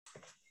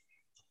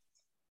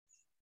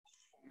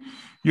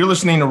You're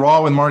listening to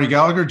Raw with Marty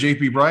Gallagher,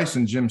 JP Bryce,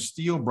 and Jim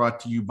Steele, brought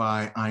to you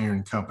by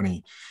Iron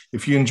Company.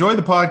 If you enjoy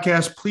the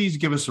podcast, please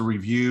give us a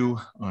review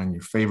on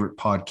your favorite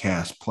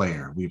podcast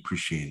player. We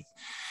appreciate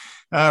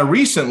it.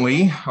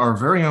 Recently, our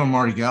very own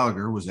Marty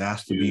Gallagher was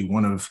asked to be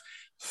one of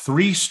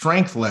 3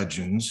 strength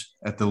legends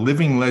at the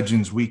Living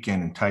Legends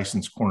weekend in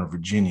Tysons Corner,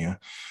 Virginia,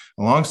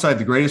 alongside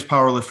the greatest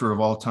powerlifter of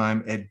all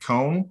time, Ed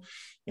Coan,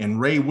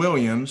 and Ray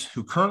Williams,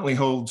 who currently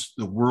holds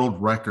the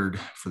world record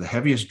for the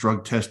heaviest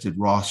drug-tested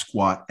raw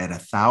squat at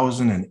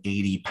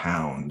 1,080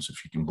 pounds,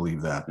 if you can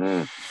believe that.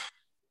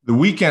 The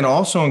weekend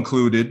also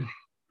included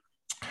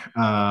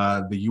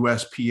the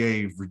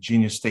USPA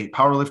Virginia State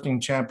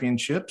Powerlifting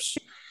Championships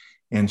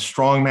and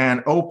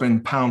Strongman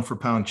Open Pound for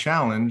Pound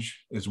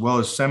Challenge, as well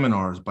as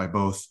seminars by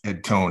both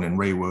Ed Coan and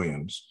Ray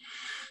Williams.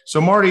 So,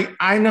 Marty,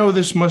 I know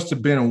this must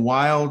have been a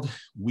wild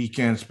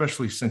weekend,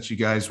 especially since you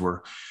guys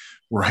were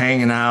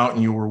hanging out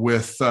and you were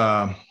with,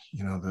 the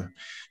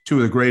 2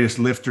 of the greatest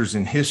lifters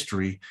in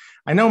history.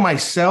 I know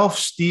myself,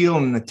 Steele,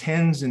 and the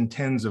tens and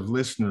tens of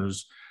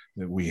listeners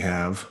that we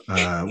have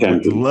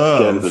would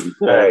love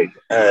a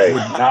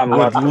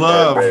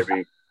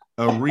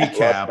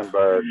recap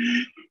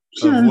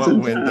of what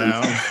went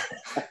down.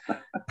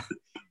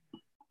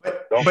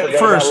 But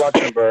first,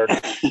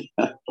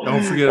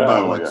 don't forget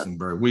about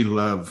Luxembourg. We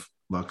love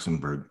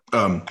Luxembourg.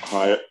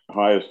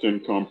 Highest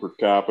income per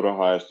capita,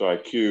 highest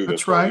IQ.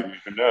 That's right.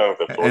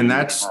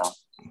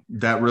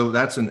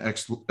 That's an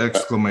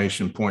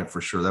exclamation point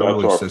for sure. That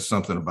really says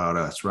something about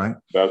us, right?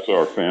 That's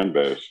our fan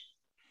base.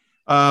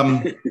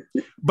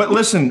 But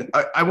listen,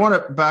 I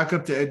want to back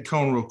up to Ed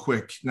Coan real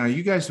quick. Now,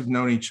 you guys have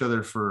known each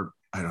other for,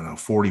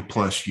 40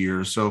 plus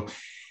years. So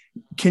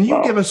can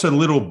you give us a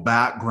little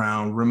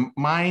background?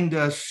 Remind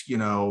us,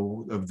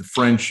 of the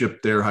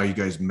friendship there, how you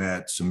guys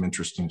met, some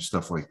interesting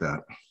stuff like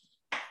that.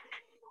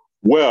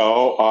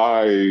 Well,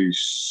 I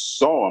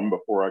saw him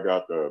before I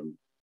got to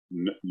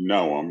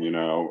know him.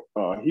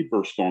 He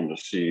burst on the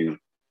scene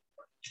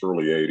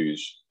early 80s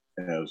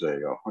as a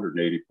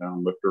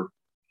 180-pound lifter.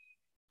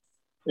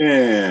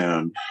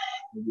 And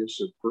I guess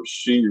the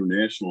first senior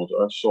nationals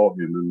I saw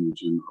him in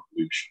was in, I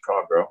believe,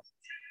 Chicago,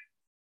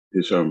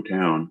 his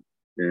hometown.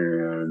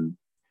 And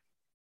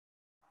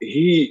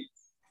he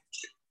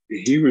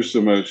was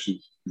the most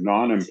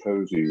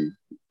non-imposing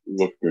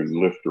looking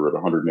lifter at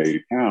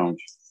 180 pounds.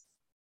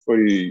 But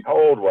how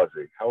old was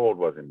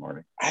he,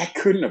 Marty? I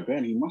couldn't have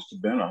been. He must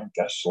have been, I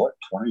guess,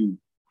 20,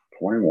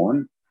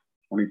 21,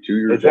 22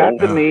 years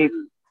old.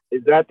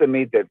 Is that the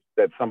meet that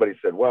somebody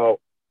said,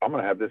 well, I'm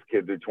going to have this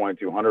kid do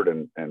 2,200,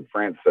 and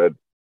France said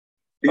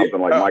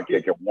something like my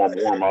kid can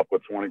warm up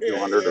with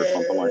 2,200 or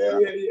something like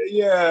that?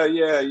 Yeah.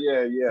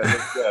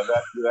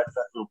 That's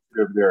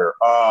good there.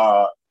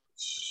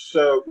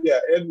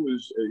 Ed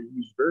was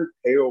very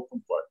pale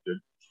complected.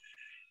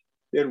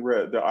 He had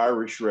the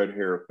Irish red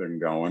hair thing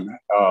going,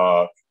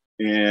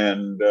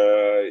 and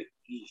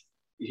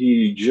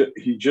he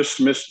just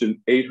missed an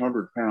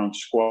 800-pound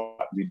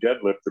squat. He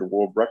deadlifted a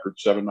world record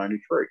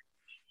 793.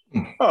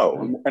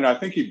 Oh, and I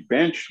think he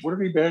benched. What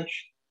did he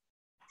bench?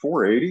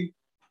 480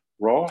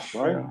 raw,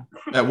 right?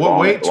 At what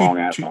weight?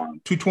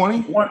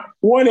 220?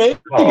 180.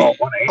 Oh,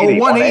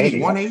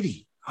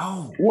 180.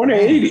 Oh,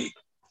 180.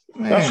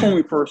 Man. That's when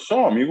we first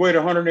saw him. He weighed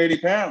 180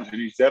 pounds and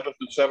he's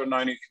deadlifted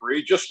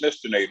 793. Just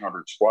missed an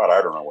 800 squat.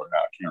 I don't know what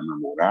happened. I can't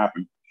remember what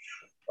happened.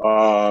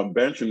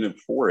 Benching at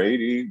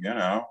 480,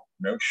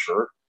 no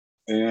shirt.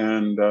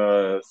 And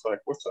it's like,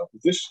 what's up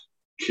with this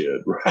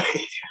kid,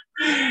 right?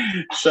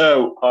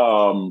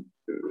 So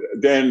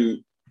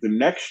then the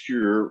next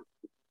year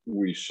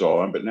we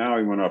saw him, but now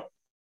he went up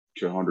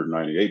to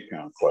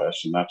 198-pound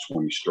class, and that's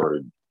when he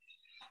started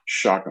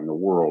shocking the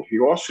world. He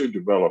also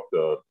developed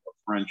a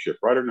friendship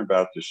right at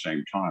about the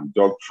same time.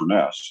 Doug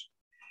Furness,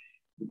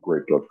 the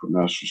great Doug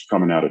Furness, was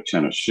coming out of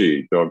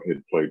Tennessee. Doug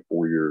had played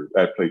 4 years.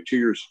 I played 2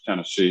 years at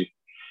Tennessee.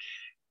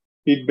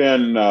 He'd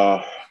been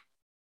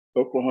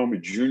Oklahoma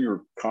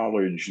Junior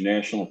College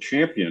national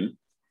champion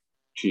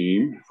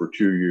team for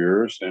 2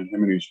 years, and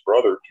him and his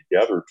brother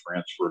together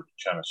transferred to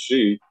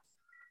Tennessee,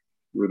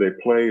 where they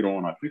played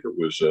on. I think it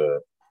was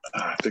a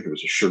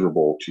Sugar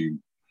Bowl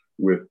team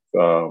with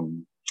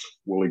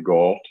Willie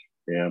Gault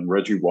and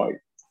Reggie White.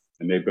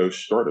 And they both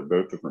started.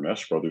 Both the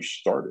Furness brothers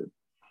started.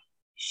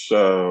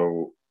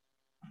 So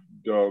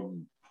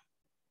Doug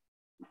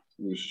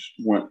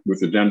went with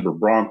the Denver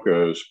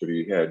Broncos, but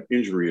he had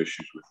injury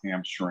issues with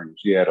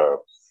hamstrings. He had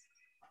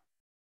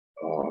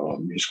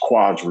his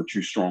quads were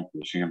too strong for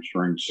his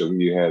hamstrings, so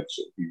he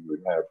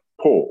would have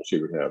pulls. He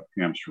would have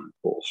hamstring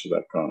pulls. So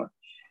that kind of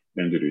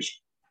ended his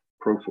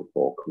pro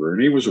football career.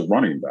 And he was a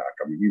running back.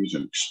 I mean, he was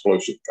an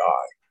explosive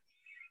guy.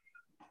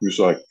 He was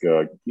like,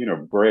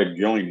 Brad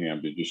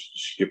Gillingham, to just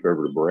skip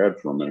over to Brad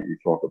for a minute. We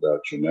talk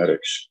about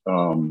genetics.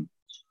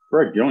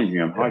 Brad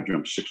Gillingham high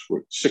jumped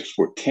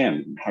 6'10"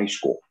 in high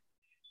school.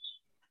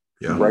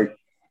 Yeah. Right.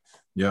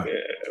 Yeah.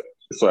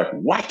 It's like,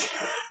 what?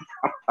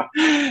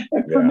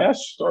 And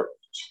Furness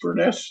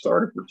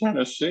started for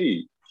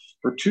Tennessee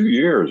for 2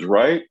 years,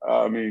 right?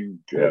 I mean,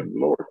 good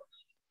Lord.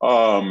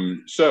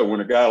 So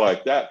when a guy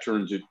like that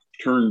turned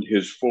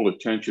his full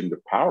attention to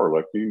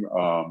powerlifting,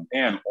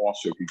 and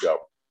also he got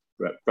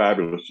that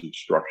fabulous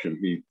instruction.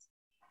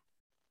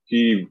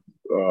 He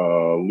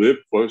lived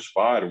close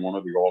by to one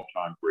of the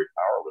all-time great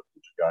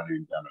powerlifters, a guy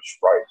named Dennis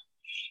Wright.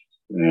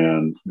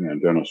 And man,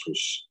 Dennis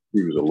was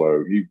a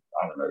load.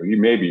 I don't know, he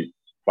may be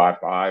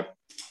 5'5"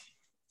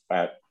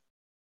 at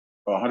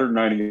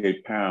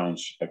 198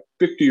 pounds. At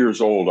 50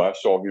 years old, I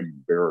saw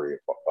him bury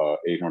a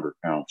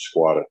 800-pound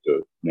squat at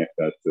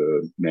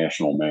the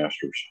National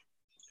Masters.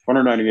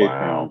 198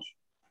 pounds,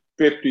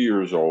 50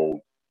 years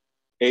old,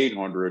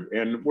 800,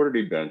 and what did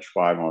he bench?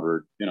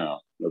 500. No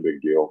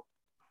big deal.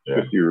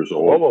 50 years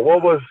old.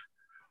 What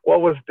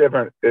was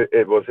different?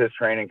 It was his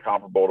training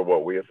comparable to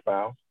what we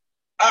espouse?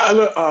 A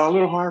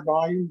little higher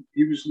volume.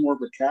 He was more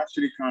of a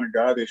capacity kind of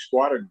guy. They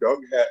squatted.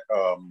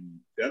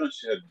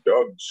 Dennis had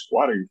Doug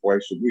squatting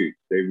twice a week.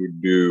 They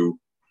would do,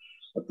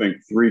 I think,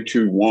 3,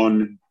 2,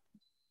 1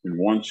 in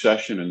one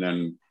session, and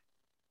then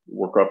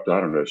work up to,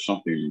 I don't know,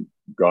 something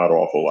god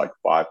awful like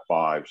 5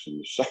 5s in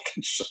the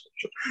second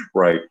session,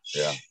 right?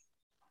 Yeah.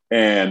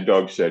 And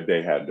Doug said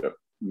they had to,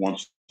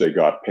 once they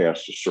got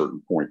past a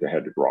certain point, they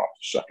had to drop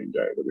the second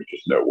day. There was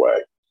just no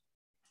way.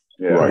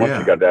 Yeah, right. Once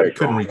you got that, they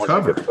couldn't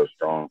recover. So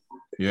strong.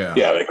 Yeah,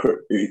 they could.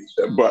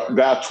 But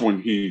that's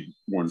when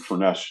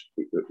Furness.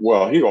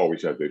 Well, he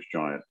always had those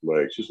giant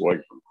legs. His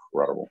legs were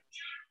incredible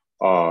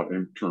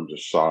in terms of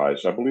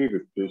size. I believe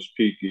at his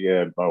peak he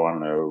had, I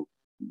don't know,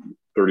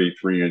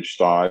 33-inch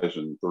thighs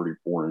and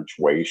 34-inch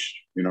waist.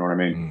 You know what I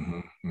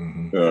mean?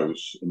 Mm-hmm. It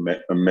was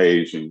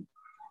amazing.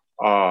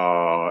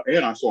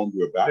 And I saw him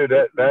do a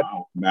backflip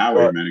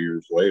Maui many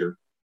years later.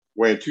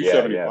 Weighing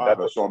 275,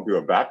 I saw him do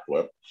a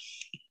backflip.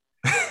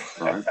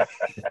 Right.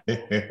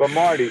 But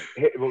Marty,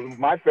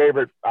 my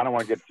favorite, I don't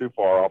want to get too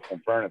far off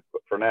from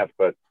Furness,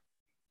 but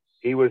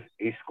he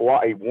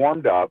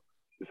warmed up.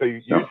 So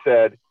you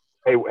said,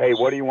 hey,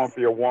 what do you want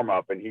for your warm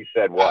up? And he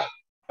said what?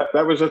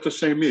 That was at the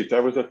same meet.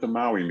 That was at the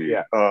Maui meet.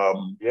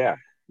 Yeah.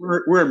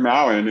 We're in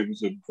Maui, and it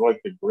was like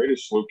the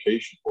greatest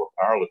location for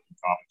a powerlifting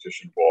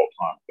competition of all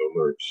time.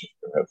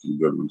 They had some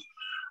good ones.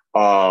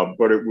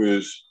 But it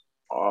was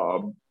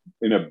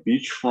in a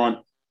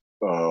beachfront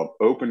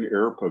open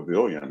air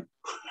pavilion.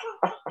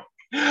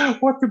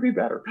 What could be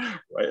better?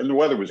 Right. And the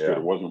weather was good.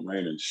 It wasn't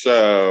raining.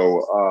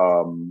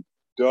 So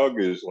Doug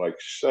is like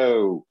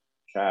so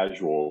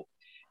casual.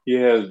 He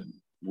has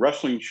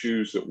wrestling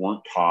shoes that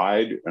weren't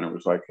tied. And it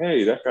was like,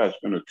 hey, that guy's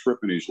going to trip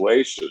in his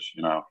laces,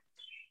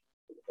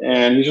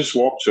 And he just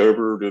walks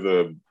over to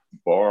the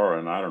bar,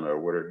 and I don't know,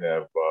 what it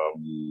have,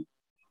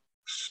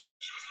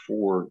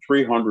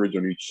 300s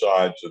on each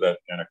side, so that,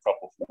 and a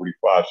couple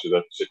 45, so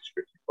that's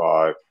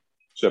 655,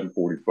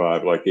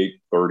 745, like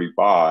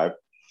 835.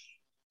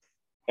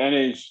 And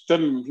he's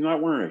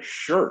not wearing a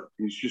shirt.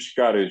 He's just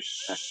got his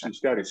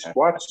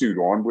squat suit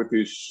on with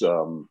his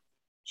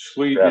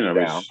sleeve,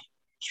 his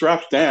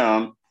straps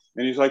down,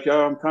 and he's like,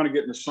 "Oh, I'm kind of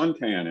getting a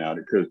suntan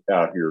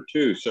out here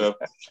too." So,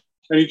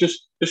 and he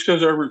just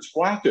goes over and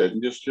squats it,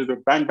 and just do the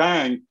bang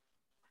bang,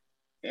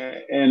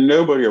 and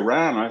nobody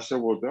around. I said,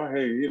 "Well,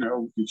 hey,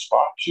 he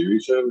spots you." He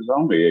said, "It was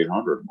only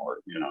 800 more,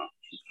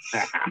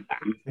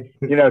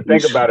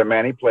 Think about it,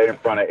 man. He played in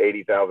front of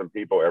 80,000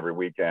 people every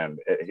weekend.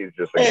 He's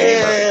just a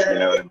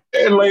gamer,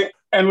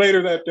 And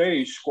later that day,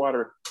 he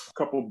squatted a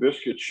couple of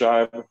biscuits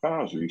shy of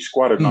 1,000. He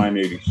squatted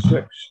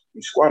 986.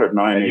 He squatted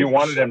 986. And you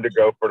wanted him to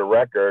go for the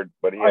record,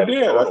 but he had in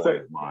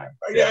his mind.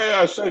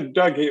 I said,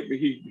 Doug,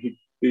 he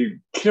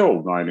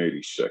killed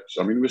 986.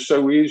 I mean, it was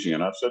so easy.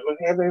 And I said,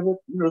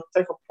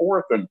 take a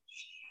fourth and,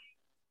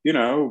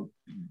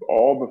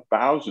 all the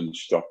 1,000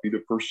 stuff, be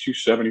the first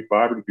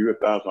 275 or to do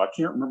 1,000. I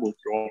can't remember what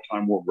the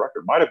all-time world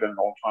record might have been. An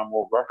all-time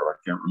world record. I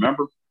can't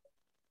remember.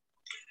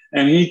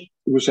 And he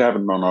was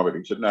having none of it.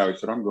 He said, "No." He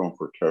said, "I'm going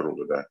for a total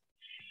today."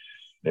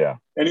 Yeah.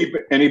 And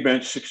he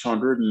benched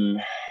 600 and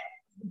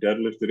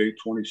deadlifted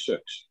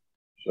 826.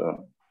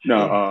 So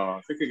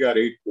I think he got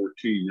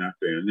 814 that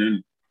day. And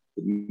then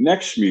the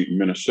next meet in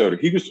Minnesota,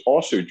 he was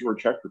also,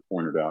 George Hector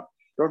pointed out,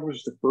 Doug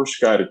was the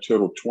first guy to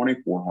total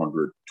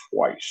 2,400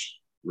 twice,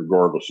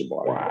 regardless of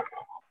body weight.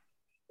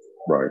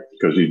 Right,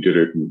 because he did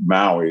it in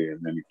Maui,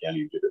 and then again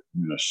he did it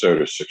in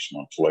Minnesota 6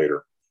 months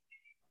later.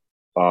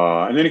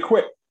 And then he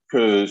quit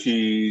because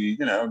he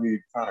kind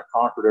of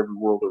conquered every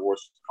world there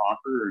was to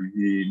conquer, and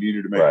he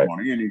needed to make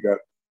money, and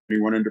he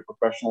went into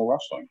professional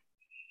wrestling.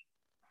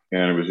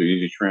 And it was an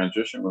easy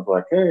transition. It was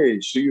like, hey,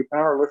 see you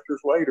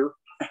powerlifters later.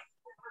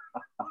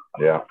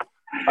 Yeah.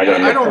 I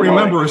don't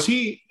remember. Is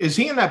he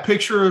in that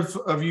picture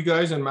of you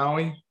guys in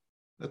Maui?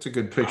 That's a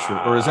good picture.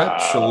 Or is that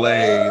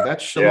Chalet?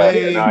 That's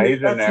Chalet. Yeah, no,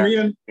 he's in there.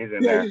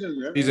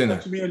 He's in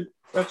there.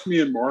 That's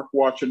me and Mark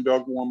watching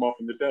Doug warm up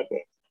in the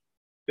deadlift.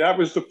 That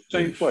was the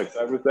same place.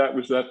 That was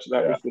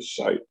the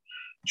site.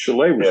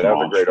 Chalet was that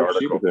was a great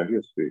article.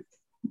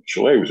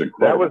 Chalet was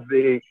incredible.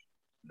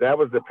 That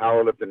was the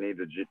Powerlifting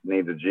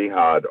Needs a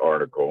Jihad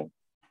article.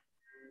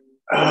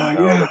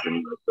 Yeah.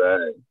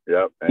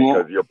 Yep.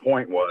 Because your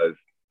point was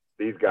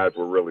these guys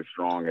were really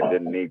strong and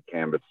didn't need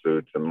canvas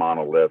suits and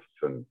monoliths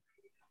and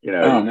You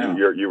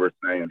know, you were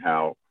saying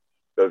how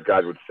those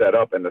guys would set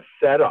up, and the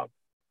setup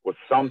was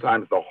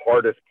sometimes the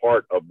hardest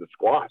part of the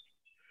squat.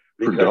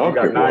 Because you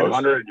got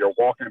 900 and you're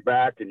walking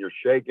back and you're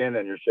shaking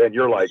and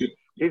you're like,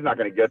 he's not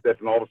going to get this.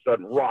 And all of a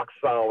sudden, rock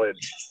solid,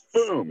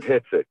 boom,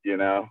 hits it, you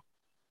know?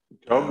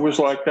 Doug was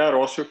like that.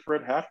 Also,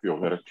 Fred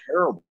Hatfield had a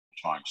terrible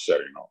time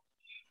setting up.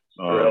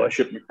 Really?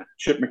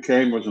 Chip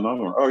McCain was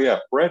another one. Oh, yeah.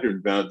 Fred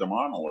invented the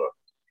monolith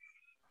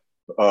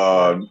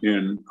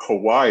in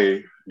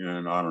Hawaii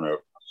in, I don't know,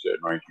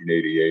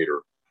 1988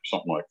 or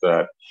something like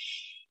that.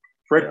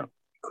 Fred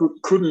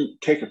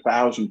couldn't take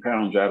 1,000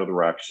 pounds out of the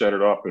rack, set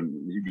it up,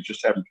 and he was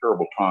just having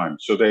terrible time.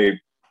 So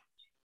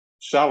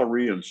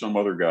Salary and some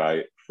other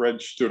guy,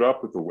 Fred stood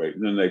up with the weight,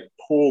 and then they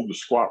pulled the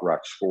squat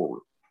racks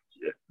forward.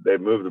 Yeah, they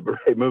moved the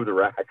racks.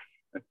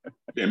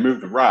 They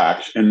moved the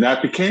racks, and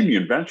that became the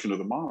invention of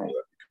the monolith,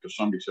 because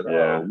somebody said,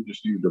 we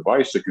just need a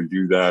device that can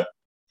do that.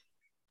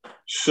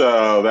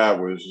 So that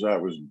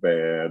was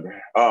bad.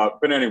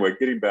 But anyway,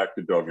 getting back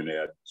to Doug and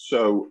Ed.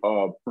 So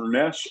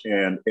Furness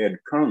and Ed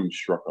Cohn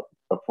struck up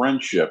a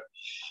friendship,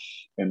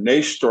 and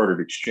they started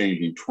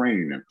exchanging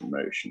training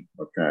information.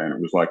 Okay. And it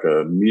was like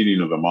a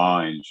meeting of the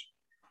minds.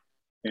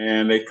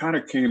 And they kind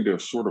of came to a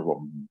sort of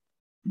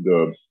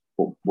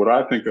what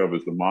I think of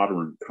as the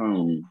modern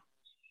Cohn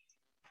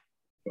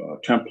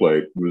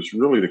template was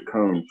really the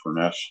Cohn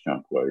Furness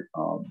template.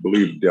 I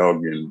believe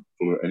Doug and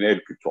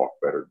Ed could talk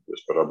better than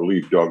this, but I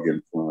believe Doug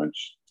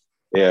influenced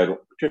Ed,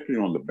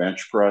 particularly on the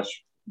bench press,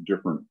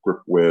 different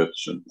grip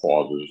widths and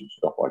pauses and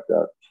stuff like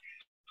that.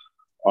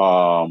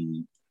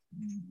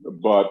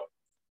 But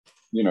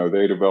you know,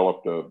 they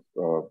developed a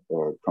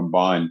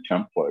combined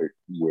template,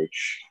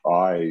 which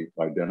I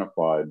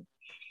identified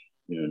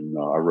in.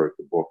 I wrote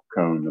the book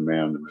Cohn, the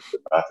Man, the Myth, the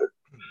Method,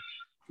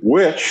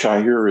 which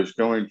I hear is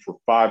going for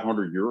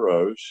 500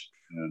 euros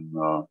in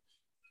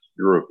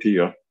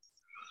Europea.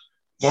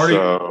 Marty,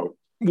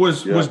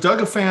 was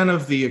Doug a fan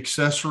of the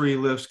accessory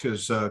lifts?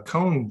 Because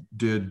Cohn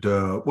did,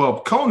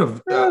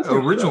 Cohn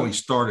originally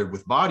started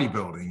with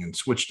bodybuilding and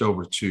switched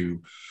over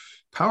to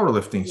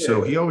powerlifting. Yeah.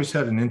 So he always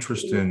had an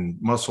interest in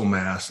muscle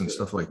mass and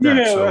stuff like that.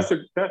 Yeah,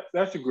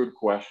 that's a good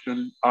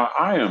question.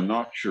 I am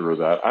not sure of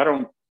that. I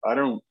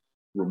don't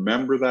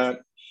remember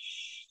that.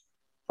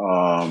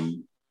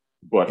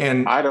 But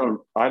I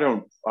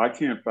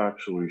can't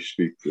factually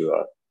speak to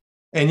that.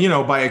 And, you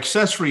know, by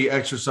accessory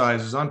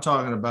exercises, I'm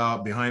talking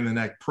about behind the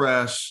neck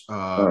press. You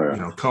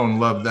know,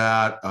 Cohn loved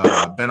that.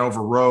 Bent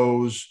over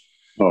rows.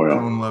 Oh, yeah.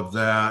 Cohn loved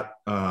that.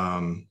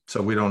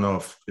 So we don't know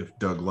if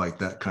Doug liked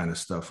that kind of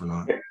stuff or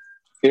not.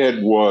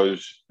 Ed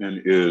was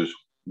and is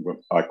what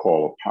I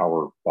call a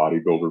power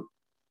bodybuilder.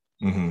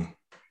 Mm-hmm.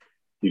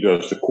 He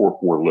does the core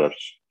 4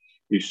 lifts.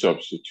 He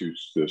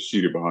substitutes the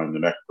seated behind the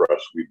neck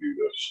press. We do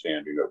the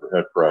standing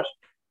overhead press,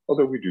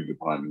 although we do the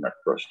behind the neck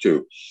press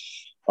too.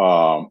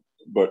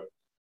 But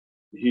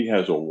he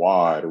has a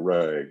wide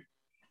array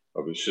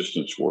of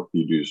assistance work.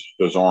 He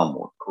does arm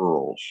work,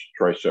 curls,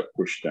 tricep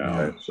push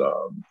downs.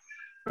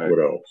 What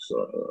else?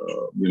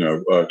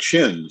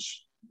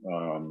 Chins.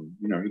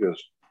 He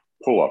does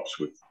pull-ups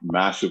with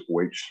massive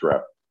weight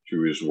strap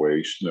to his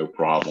waist, no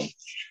problem.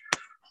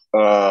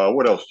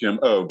 What else, Jim?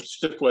 Oh,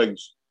 stiff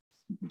legs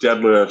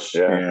deadlifts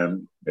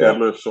and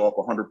deadlifts off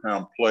a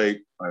 100-pound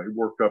plate. He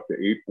worked up to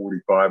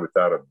 845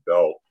 without a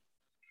belt.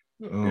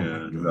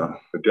 And the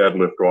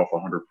deadlift off a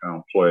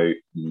 100-pound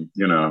plate,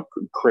 and,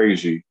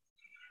 crazy.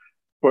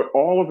 But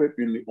all of it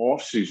in the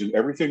off season,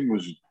 everything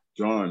was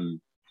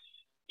done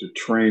to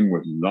train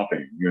with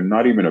nothing. You're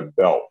not even a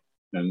belt.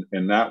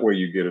 And that way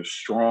you get as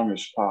strong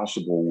as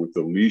possible with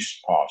the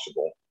least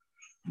possible.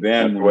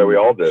 Then that's the way we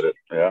all did it.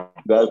 Yeah.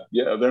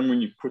 Then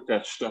when you put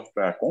that stuff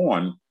back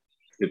on,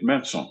 it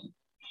meant something.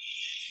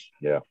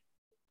 Yeah.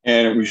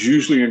 And it was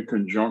usually in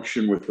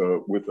conjunction with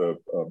a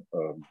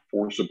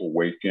forcible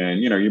weight gain.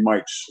 You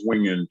might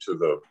swing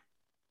into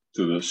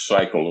the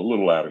cycle a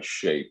little out of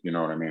shape. You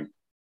know what I mean?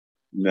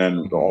 And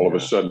then all of a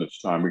sudden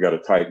it's time we got to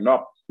tighten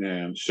up.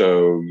 And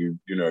so you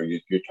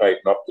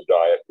tighten up the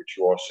diet, but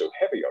you also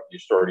heavy up. You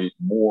start eating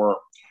more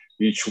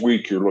each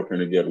week. You're looking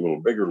to get a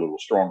little bigger, a little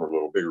stronger, a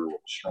little bigger, a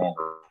little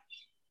stronger.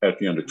 At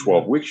the end of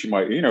 12 weeks, you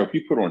might, if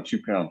you put on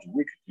 2 pounds a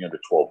week, at the end of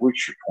 12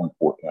 weeks, you're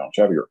 24 pounds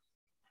heavier.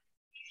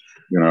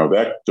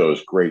 That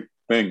does great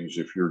things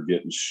if you're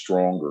getting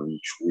stronger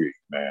each week,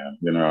 man.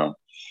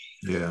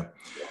 Yeah.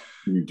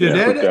 You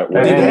put that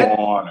weight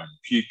on and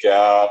peak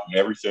out and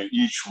everything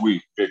each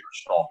week, bigger,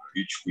 stronger,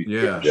 each week,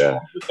 bigger,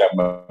 stronger. Get that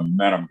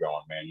momentum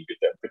going, man. You get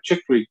that,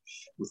 particularly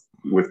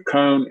with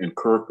Cohn and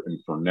Kirk and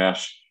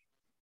Furness.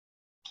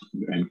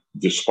 And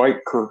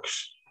despite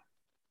Kirk's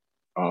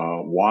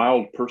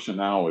wild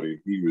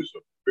personality, he was a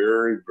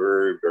very,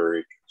 very,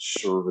 very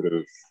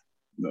conservative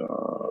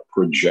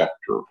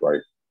projector,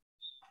 right?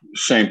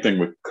 Same thing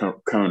with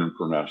Cohn and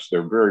Furness.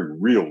 They're very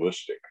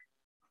realistic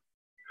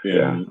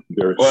in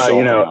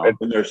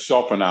their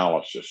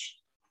self-analysis.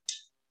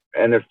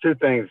 And there's 2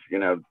 things,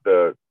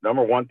 the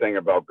number one thing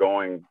about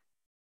going,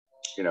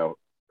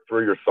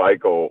 through your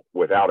cycle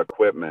without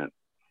equipment.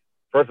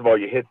 First of all,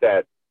 you hit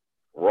that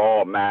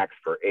raw max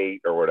for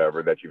 8 or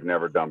whatever that you've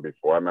never done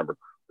before. I remember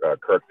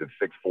Kirk did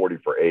 640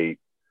 for 8.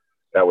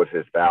 That was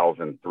his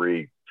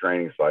 1,003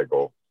 training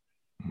cycle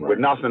with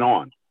nothing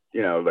on,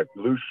 like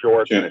loose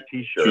shorts and a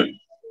t-shirt.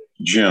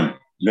 Jim.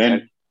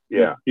 Then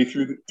he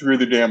threw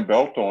the damn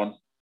belt on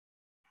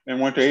and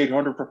went to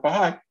 800 for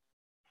 5.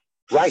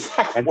 Right.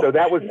 And so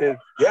that was his.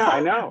 Yeah,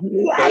 I know.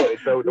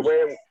 So the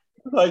way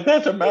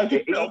that's a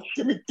magic belt.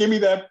 Give me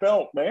that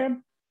belt,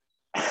 man.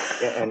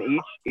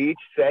 And each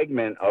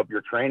segment of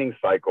your training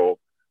cycle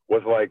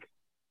was like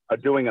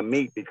doing a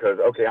meet because,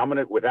 okay, I'm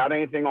going to, without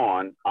anything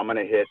on, I'm going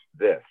to hit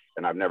this.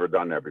 And I've never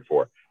done that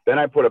before. Then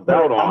I put a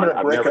belt on.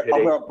 I'm going to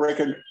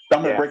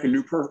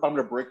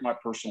break my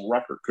personal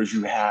record because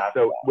you have.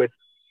 So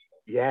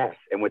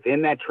and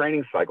within that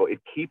training cycle, it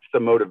keeps the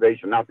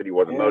motivation. Not that he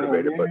wasn't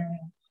motivated, but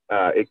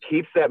it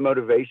keeps that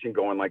motivation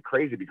going like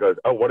crazy because,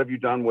 what have you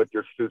done with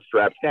your suit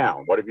straps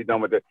down? What have you done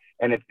with it?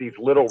 And it's these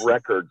little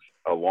records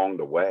along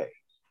the way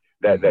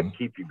that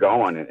keep you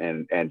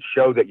going and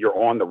show that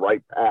you're on the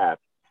right path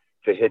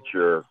to hit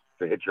your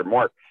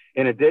mark.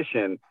 In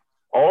addition,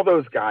 all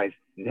those guys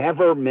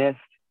never missed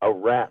a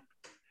rep.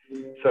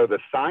 So the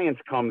science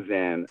comes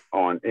in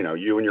on,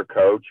 you and your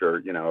coach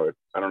or,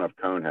 I don't know if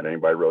Cone had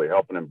anybody really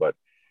helping him, but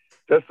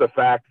just the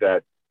fact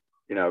that,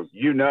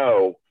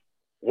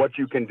 what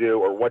you can do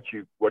or what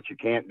you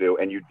can't do.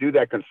 And you do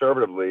that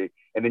conservatively.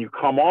 And then you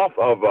come off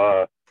of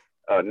a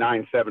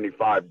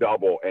 975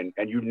 double and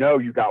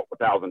you got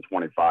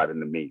 1,025 in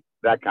the meet,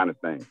 that kind of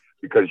thing.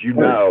 Because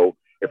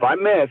if I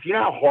miss,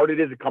 how hard it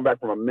is to come back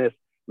from a miss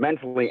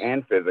mentally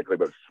and physically,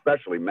 but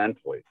especially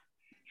mentally.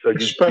 So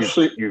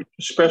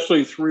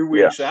especially 3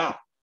 weeks out.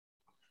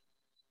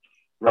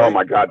 Right? Oh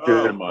my God,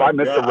 dude! If I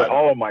missed a rep,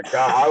 oh my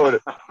God,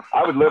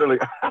 I would literally.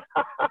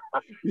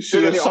 You see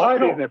the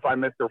season if I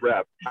missed a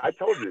rep. I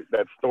told you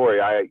that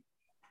story. I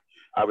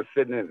was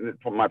sitting in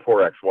my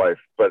poor ex-wife,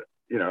 but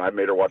I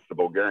made her watch the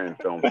Bulgarian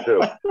films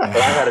too. But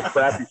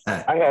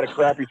I had a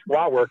crappy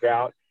squat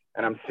workout,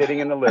 and I'm sitting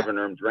in the living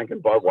room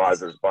drinking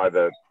Budweisers by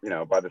the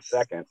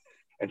second,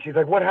 and she's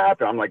like, "What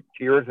happened?" I'm like,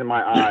 tears in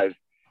my eyes.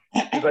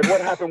 She's like,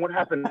 "What happened? What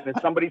happened? Is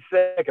somebody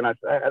sick?" And I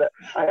said,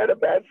 I had a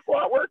bad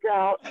squat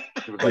workout.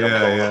 She was like,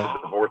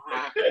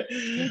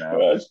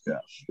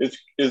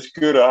 It's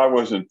good I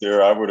wasn't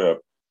there. I would have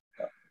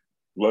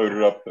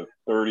loaded up the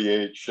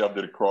 38, shoved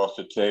it across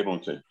the table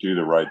and said, "Do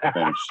the right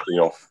thing,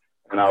 Steele."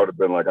 And I would have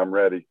been like, "I'm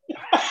ready."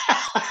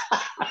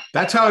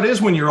 That's how it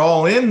is when you're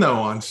all in,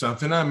 though, on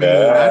something. I mean,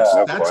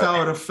 that's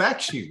how it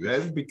affects you.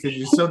 That's because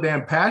you're so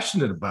damn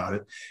passionate about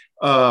it.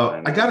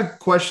 I got a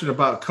question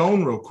about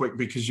Cone real quick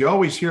because you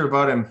always hear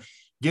about him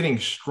getting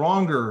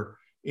stronger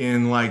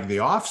in like the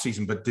off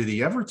season, but did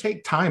he ever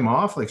take time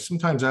off? Like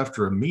sometimes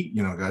after a meet,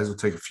 guys will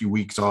take a few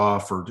weeks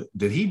off, or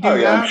did he do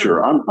that? I'm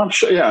sure. I'm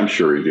sure. Yeah, I'm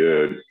sure he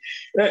did.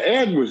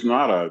 Ed was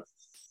not a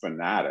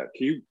fanatic.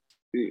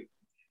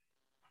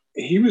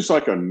 He was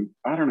like I don't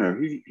know.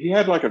 He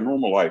had like a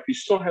normal life. He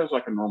still has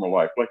like a normal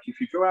life. Like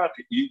if you go out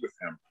to eat with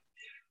him,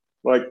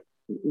 like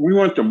we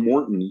went to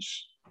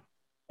Morton's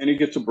and he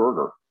gets a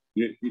burger.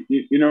 You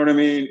know what I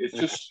mean? It's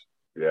just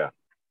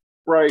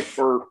right.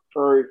 Or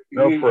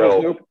no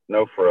frills.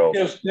 No frills.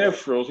 He has no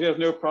frills. He has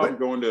no problem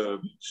going to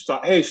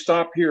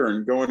stop here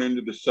and going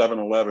into the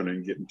 7-Eleven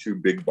and getting 2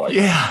 big bites.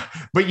 Yeah,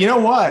 but you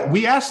know what?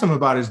 We asked him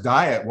about his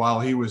diet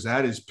while he was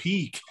at his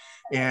peak,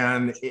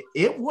 and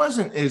it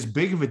wasn't as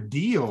big of a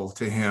deal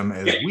to him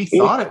as we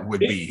thought it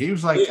would be. He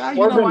was like, I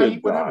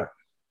eat whatever.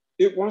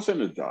 It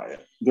wasn't a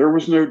diet. There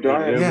was no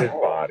diet. He knew his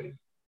body.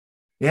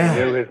 Yeah,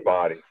 he knew his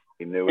body.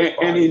 He knew his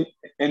body.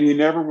 And he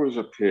never was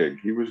a pig.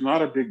 He was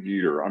not a big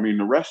eater. I mean,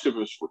 the rest of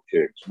us were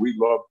pigs. We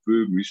loved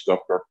food. We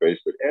stuffed our face.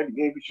 But Ed,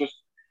 he was just,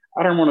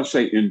 I don't want to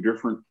say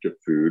indifferent to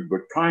food,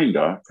 but kind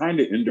of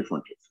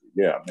indifferent to food.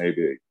 Yeah,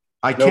 maybe.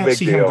 I can't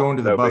see him going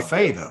to the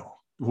buffet, though.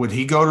 Would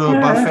he go to the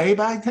buffet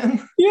back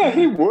then? Yeah,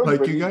 he would.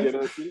 Like you guys?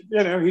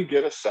 He'd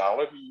get a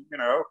salad, and,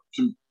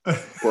 some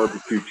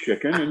barbecue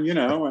chicken, and, you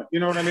know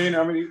what I mean?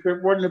 I mean,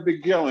 it wasn't a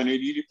big deal, and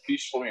he'd eat it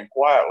peacefully and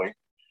quietly.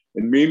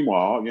 And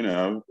meanwhile,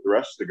 the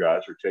rest of the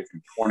guys are taking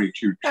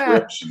 22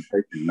 trips and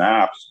taking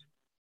naps.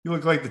 You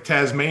look like the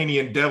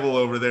Tasmanian devil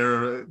over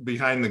there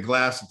behind the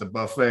glass at the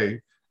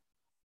buffet.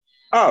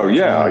 Oh,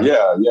 yeah.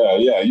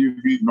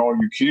 You've eaten all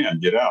you can.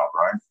 Get out,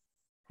 right?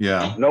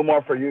 Yeah. No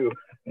more for you.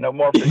 No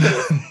more for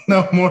you.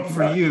 No more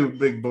for you,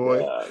 big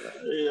boy.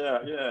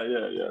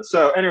 Yeah.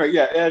 So anyway,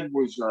 Ed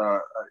was the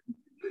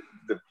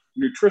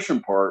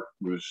nutrition part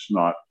was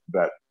not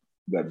that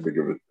big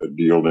of a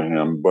deal to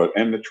him,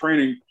 and the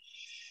training.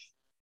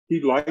 He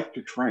liked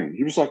to train.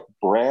 He was like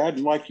Brad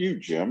and like you,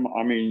 Jim.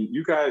 I mean,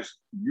 you guys,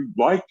 you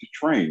like to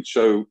train.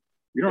 So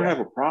you don't have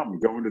a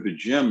problem going to the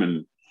gym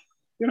and,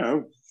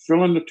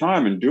 filling the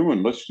time and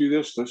doing, let's do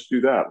this, let's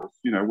do that.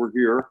 We're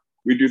here.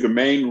 We do the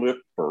main lift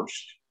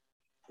first.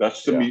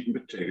 That's the meat and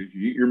potatoes.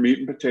 You eat your meat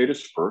and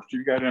potatoes first.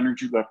 You got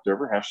energy left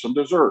over, have some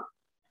dessert.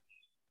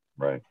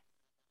 Right.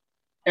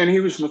 And he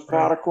was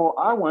methodical.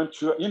 Right. I went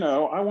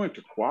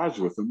to quads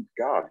with him,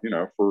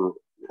 for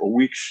a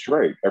week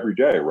straight every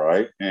day,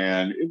 right?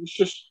 And it was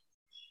just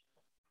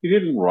he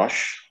didn't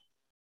rush.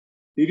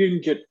 He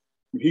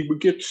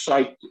would get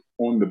psyched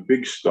on the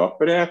big stuff,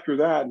 but after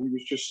that, he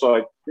was just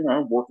like,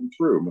 working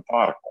through,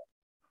 methodical.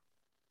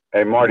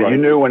 Hey, Marty, you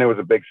knew when it was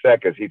a big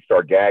set because he'd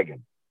start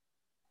gagging.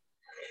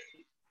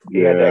 He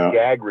had that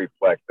gag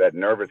reflex, that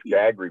nervous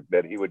gag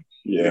that he would,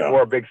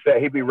 before a big set,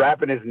 he'd be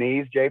wrapping his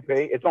knees, JP.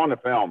 It's on the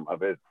film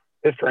of his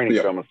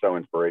training film is so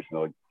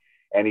inspirational.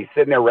 And he's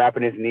sitting there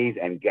wrapping his knees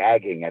and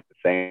gagging at the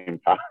same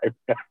time.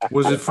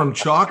 Was it from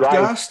chalk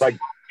dust? Like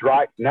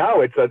dry.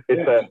 No, I did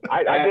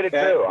it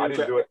too. I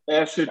didn't do it.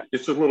 Acid.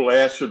 It's a little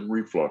acid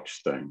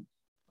reflux thing.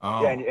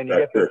 Oh. Yeah, and you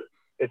get this,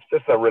 it's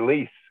just a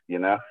release,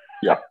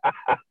 Yeah.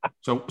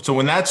 So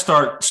when that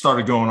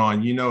started going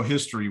on,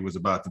 history was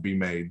about to be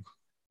made.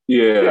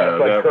 Yeah,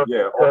 it's like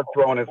Kirk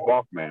throwing his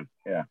Walkman.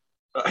 Yeah.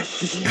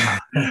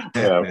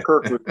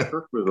 Kirk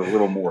was a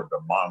little more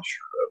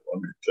demonstrative,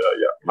 let me tell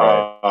you.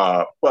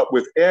 Right. But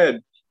with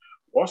Ed,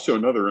 also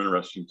another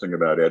interesting thing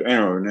about Ed.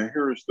 Anyway, now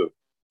here's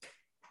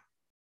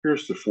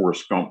the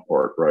Forrest Gump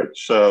part, right?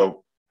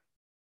 So,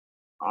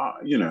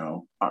 I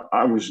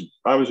was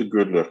a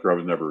good lifter. I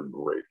was never a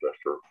great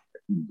lifter,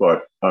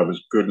 but I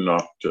was good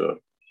enough to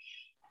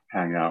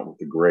hang out with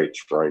the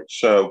greats, right?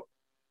 So,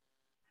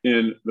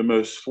 in the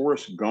most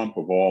Forrest Gump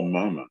of all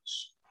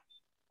moments,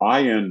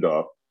 I end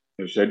up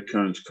as Ed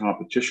Cohn's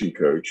competition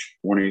coach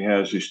when he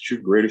has his two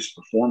greatest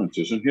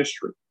performances in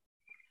history.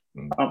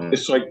 Mm-hmm.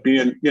 It's like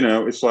being,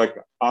 it's like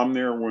I'm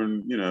there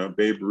when,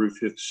 Babe Ruth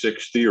hits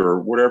 60 or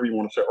whatever you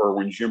want to say, or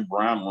when Jim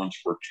Brown runs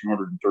for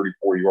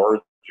 234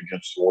 yards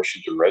against the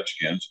Washington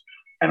Redskins,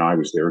 and I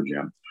was there,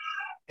 Jim.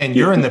 And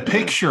you're in the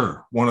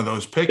picture, one of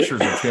those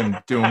pictures of him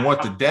doing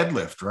what, the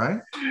deadlift,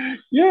 right?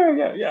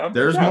 Yeah.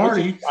 There's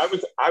Marty.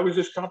 I was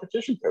his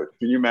competition coach.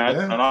 Can you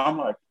imagine? Yeah. And I'm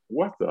like,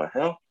 what the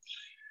hell?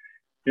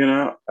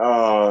 And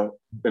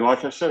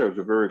like I said, it was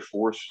a very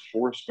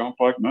Forrest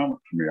Gump-like moment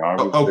for me.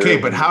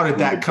 But how did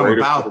that come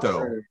about,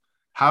 though?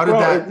 How did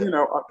that?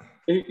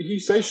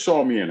 They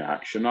saw me in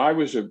action. I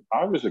was a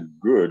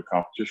good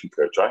competition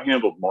coach. I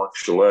handled Mark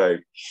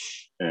Chalet,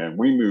 and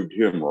we moved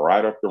him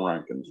right up the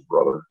rankings,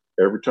 brother.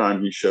 Every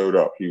time he showed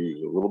up, he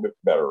was a little bit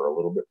better, a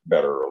little bit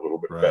better, a little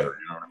bit better.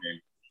 You know what I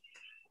mean?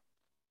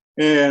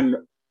 And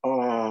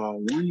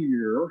 1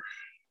 year,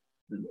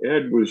 and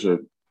Ed was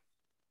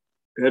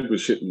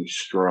hitting his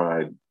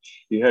stride.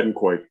 He hadn't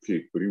quite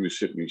peaked, but he was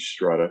hitting his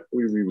stride. I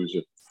believe was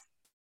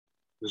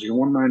he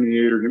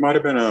 198 or he might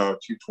have been a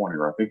 220,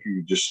 or I think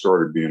he just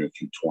started being a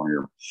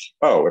 220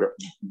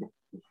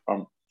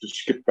 just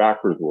skip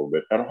backwards a little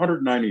bit. At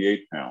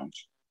 198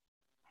 pounds,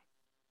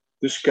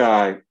 this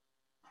guy,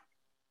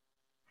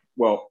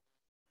 well,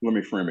 let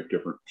me frame it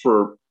different.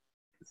 For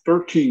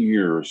 13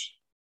 years,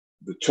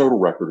 the total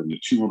record in the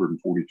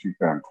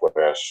 242-pound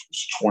class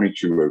was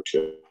 22:02.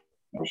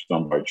 It was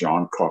done by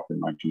John Cuff in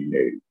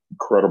 1980.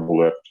 Incredible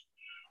lift.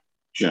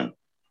 Jim,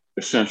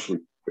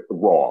 essentially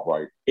raw,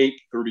 right?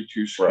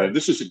 832. Right.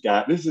 This is a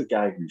guy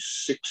who's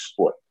 6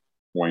 foot,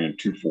 weighing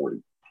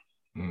 240.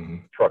 Mm-hmm.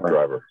 Truck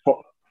driver.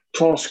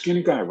 Tall,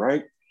 skinny guy,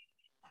 right?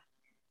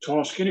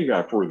 Tall, skinny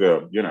guy for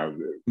the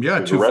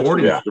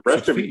 240. The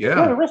rest of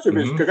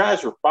his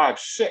guys are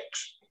 5'6".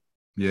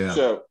 Yeah.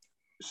 So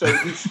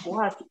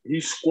he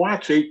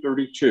squats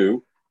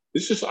 832.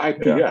 This is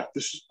IPF. Yeah.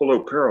 This is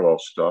below parallel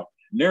stuff.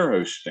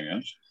 Narrow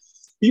stance.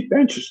 He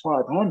benches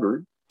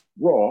 500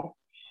 raw,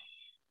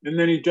 and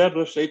then he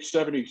deadlifts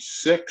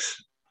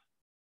 876.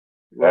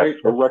 Right,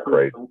 a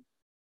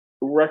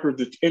record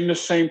that's in the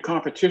same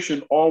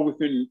competition, all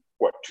within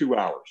 2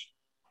 hours.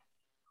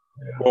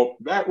 Yeah. Well,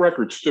 that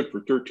record stood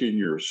for 13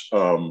 years.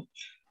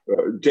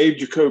 Dave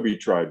Jacoby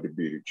tried to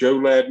beat it. Joe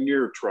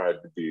Ladnier tried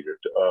to beat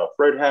it.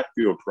 Fred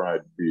Hatfield tried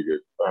to beat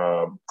it.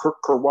 Kirk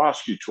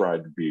Karwoski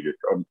tried to beat it.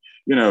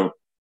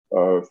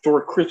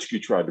 Thor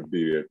Kritzky tried to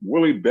beat it.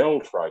 Willie Bell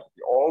tried to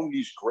beat it. All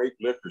these great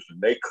lifters, and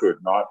they could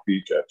not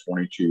beat that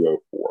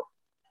 2204.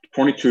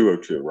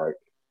 2202, right?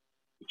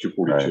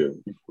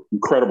 242. Right.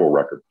 Incredible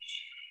record.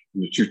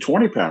 In the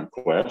 220-pound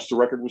class, the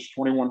record was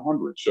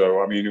 2100.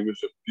 So, I mean, it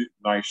was a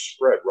nice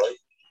spread, right?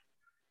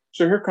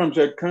 So here comes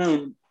Ed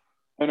Cohn,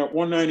 and at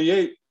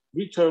 198,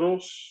 he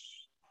totals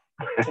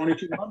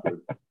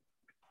 2200.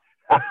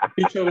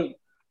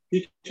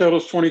 he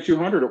totals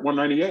 2200 at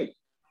 198.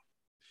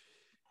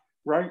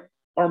 Right?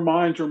 Our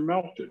minds are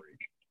melted.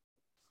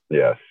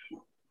 Yes.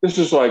 This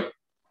is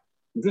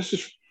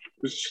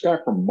this guy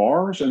from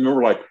Mars? And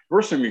we're like,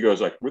 first thing we go is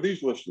like, were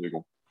these lifts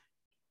legal?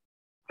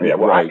 Yeah,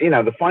 well, right.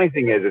 The funny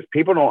thing is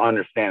people don't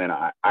understand, and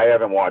I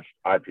haven't watched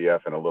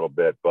IPF in a little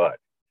bit, but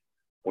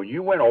when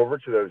you went over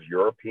to those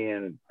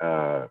European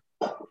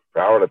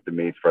powerlifting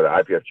meets for the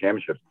IPF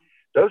championships,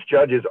 those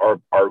judges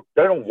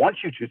they don't want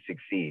you to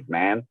succeed,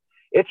 man.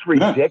 It's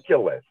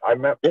ridiculous. Yeah.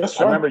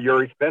 I remember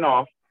Yuri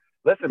Spinoff.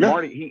 Listen, yeah.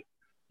 Marty,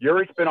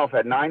 Yuri Spinoff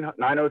had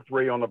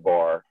 903 on the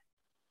bar,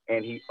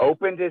 and he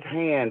opened his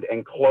hand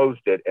and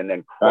closed it and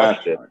then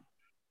crushed it,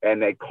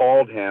 and they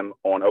called him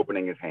on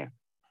opening his hand.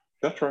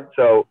 That's right.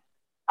 So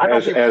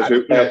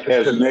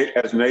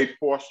As Nate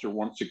Foster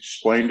once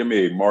explained to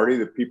me, Marty,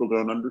 that people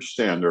don't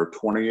understand, there are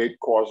 28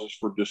 causes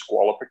for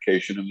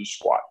disqualification in the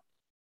squat.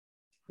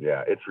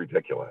 Yeah, it's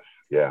ridiculous.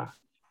 Yeah.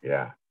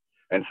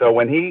 And so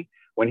when he's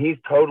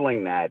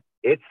totaling that,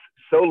 it's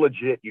so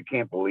legit you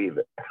can't believe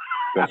it.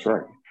 That's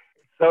right.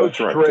 That's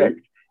strict. Right.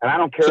 And I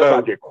don't care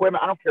about the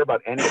equipment. I don't care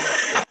about any of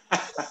it.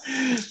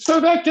 So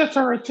that gets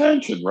our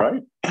attention,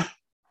 right?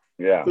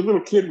 Yeah. The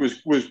little kid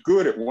was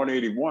good at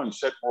 181,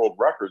 set world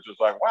records. It's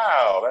like,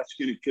 wow, that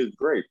skinny kid's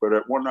great. But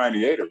at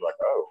 198, it was like,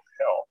 oh,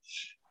 hell.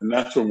 And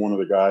that's when one of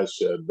the guys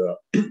said,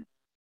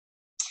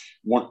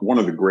 one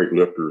of the great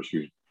lifters,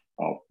 who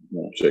I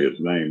won't say his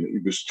name, he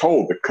was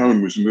told that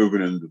Cohn was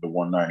moving into the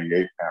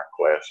 198 pound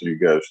class. And he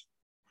goes,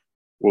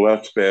 well,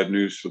 that's bad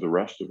news for the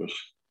rest of us.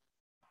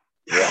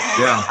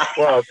 Yeah.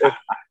 Well,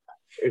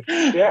 it's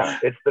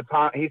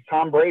he's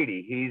Tom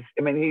Brady. He's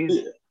Jim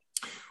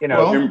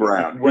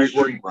Brown.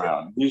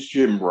 He's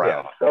Jim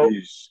Brown. Yeah, so,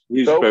 he's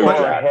so Bo far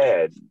Jackson.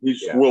 Ahead.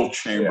 He's Wilt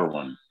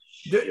Chamberlain.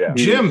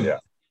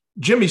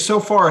 Jimmy's so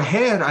far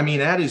ahead. I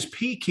mean, at his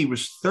peak, he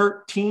was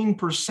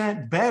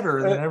 13%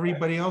 better than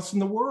everybody else in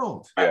the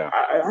world. Yeah.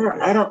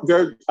 I don't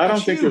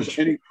think there's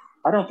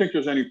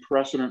any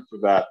precedent for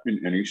that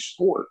in any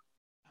sport.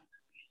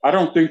 I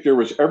don't think there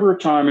was ever a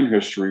time in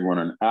history when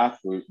an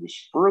athlete was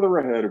further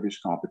ahead of his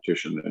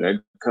competition than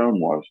Ed Cohn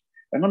was.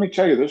 And let me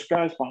tell you, those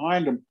guys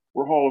behind him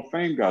were Hall of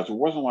Fame guys. It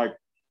wasn't like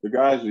the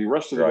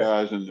rest of the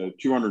guys in the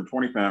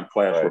 220-pound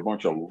class were a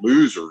bunch of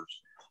losers.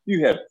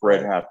 You had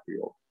Fred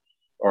Hatfield,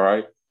 all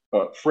right?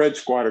 Fred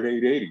squatted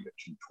 880 at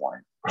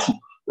 220,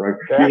 right?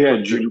 Cash he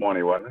had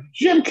 220, wasn't it?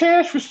 Jim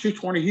Cash was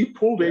 220. He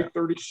pulled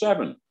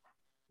 837.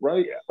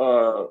 Right?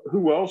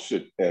 Who else?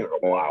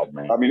 Wild,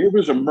 man. I mean, it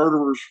was a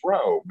murderer's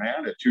row,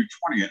 man, at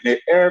 220. And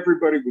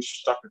everybody was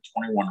stuck at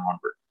 2100.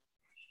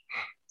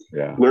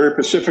 Yeah. Larry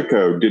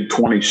Pacifico did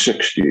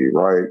 2060,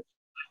 right?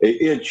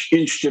 It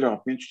inched it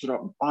up. And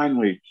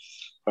finally,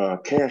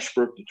 Cash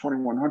broke the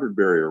 2100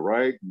 barrier,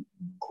 right?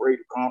 Great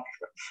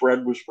accomplishment.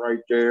 Fred was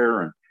right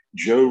there. And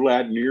Joe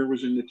Ladnier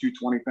was in the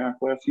 220-pound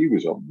class. He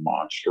was a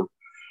monster.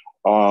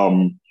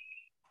 And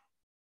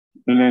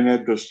then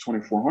Ed does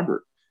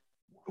 2400.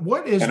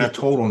 What is the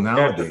total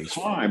nowadays? At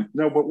the time,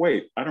 no, but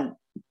wait, I don't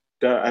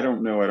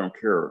know. I don't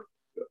care.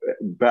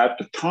 But at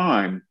the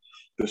time,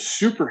 the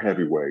super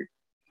heavyweight,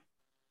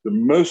 the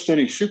most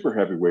any super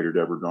heavyweight had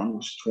ever done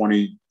was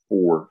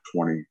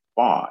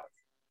 24-25.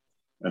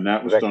 And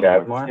that was done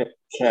by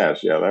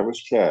Kaz. Yeah, that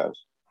was Kaz.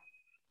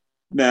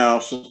 Now,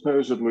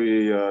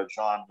 supposedly,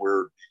 John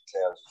Weir beat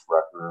Kaz's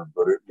record,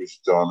 but it was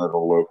done at a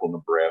local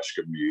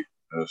Nebraska meet.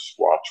 The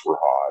squats were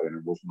high, and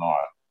it was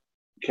not.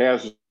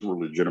 Kaz's were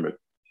legitimate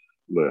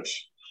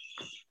lifts.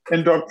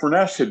 And Doug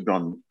Furness had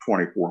done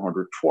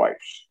 2400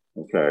 twice,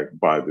 okay,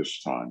 by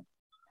this time.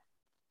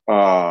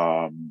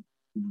 But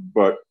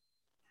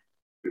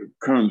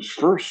Cohn's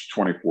first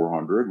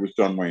 2400 was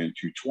done weighing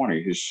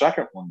 220. His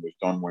second one was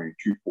done weighing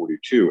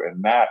 242,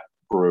 and that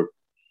broke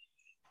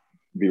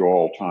the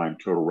all-time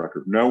total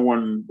record. No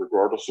one,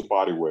 regardless of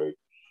body weight,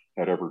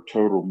 had ever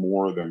totaled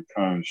more than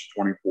Cohn's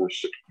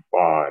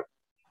 2465.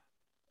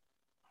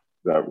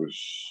 That was,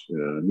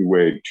 he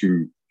weighed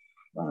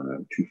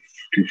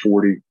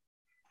 240.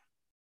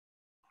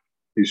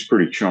 He's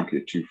pretty chunky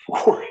at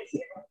 240.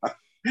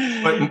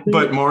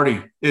 but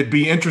Marty, it'd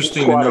be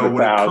interesting to know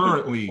what it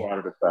currently.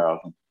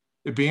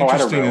 It'd be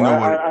interesting to know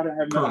what it currently is.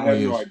 I have no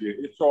idea.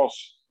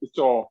 It's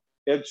all.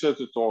 Ed says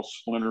it's all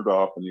splintered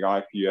up, and the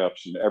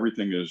IPFs and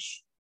everything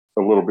is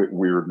a little bit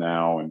weird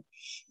now. And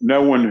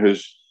no one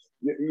has.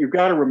 You've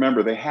got to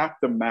remember, they have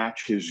to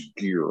match his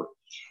gear.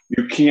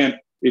 You can't.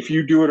 If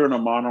you do it on a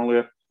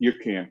monolift, you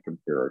can't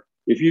compare it.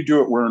 If you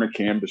do it wearing a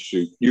canvas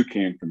suit, you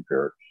can't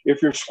compare it.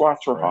 If your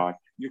squats are high,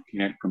 you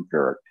can't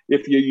compare it.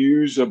 If you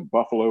use a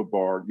Buffalo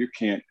bar, you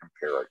can't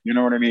compare it. You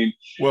know what I mean?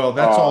 Well,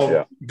 that's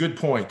all good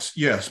points.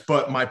 Yes.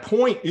 But my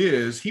point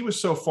is he was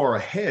so far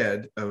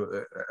ahead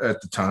at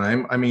the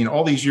time. I mean,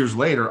 all these years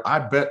later, I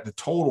bet the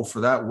total for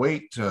that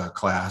weight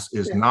class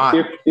is not.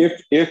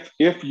 If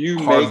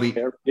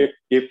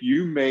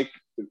you make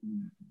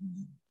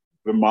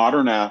the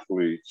modern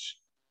athletes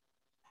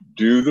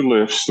do the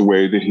lifts the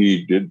way that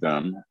he did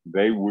them,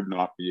 they would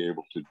not be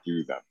able to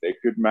do them. They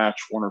could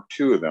match one or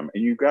two of them.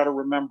 And you've got to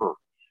remember,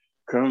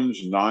 Cohn's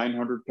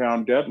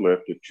 900-pound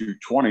deadlift at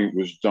 220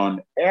 was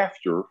done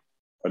after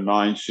a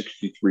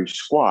 963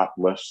 squat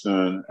less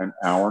than an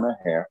hour and a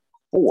half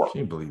before.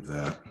 Can you believe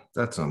that?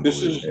 That's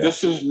unbelievable.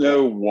 This is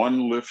no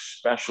one lift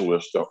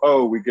specialist.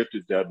 Oh, we get to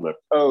deadlift.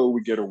 Oh,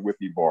 we get a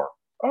whippy bar.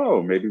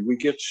 Oh, maybe we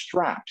get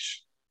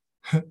straps.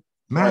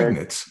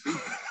 Magnets.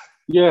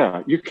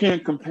 Yeah, you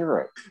can't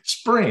compare it.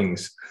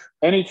 Springs.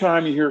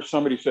 Anytime you hear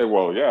somebody say,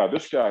 well, yeah,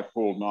 this guy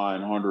pulled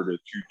 900 at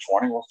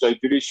 220, we'll say,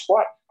 did he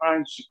squat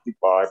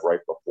 965 right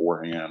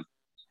beforehand?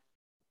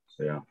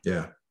 Yeah.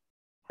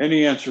 And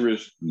the answer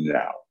is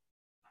no.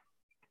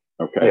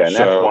 Okay. Yeah, and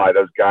that's why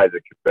those guys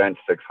that can bench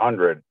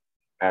 600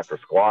 after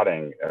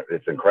squatting,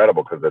 it's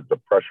incredible because the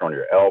pressure on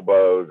your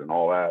elbows and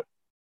all that,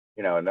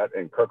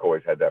 and Kirk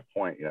always had that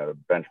point, the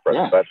bench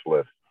press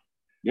specialist.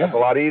 Yeah. That's a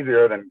lot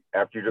easier than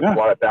after you just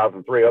squat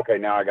 1,003. Okay,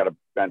 now I got to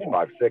bench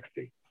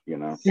 560. You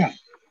know. Yeah.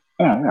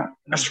 Yeah.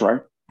 That's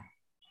right.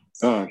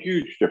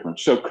 Huge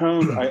difference. So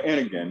Cone, and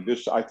again,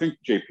 I think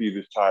JP,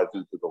 this ties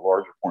into the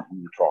larger point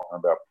we were talking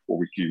about before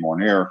we came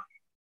on air,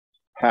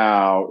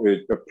 how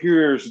it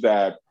appears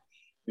that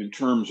in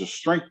terms of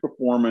strength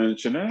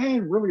performance and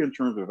really in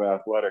terms of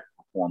athletic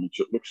performance,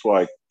 it looks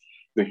like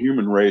the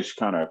human race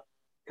kind of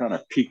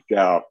peaked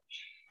out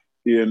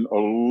in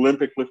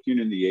Olympic lifting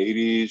in the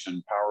 80s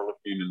and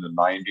powerlifting in the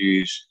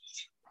 90s.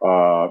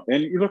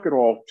 And you look at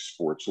all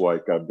sports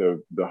like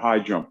the high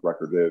jump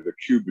record, the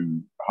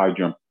Cuban high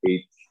jump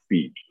 8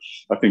 feet.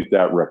 I think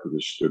that record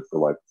has stood for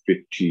like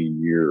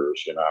 15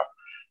 years. You know,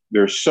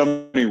 there's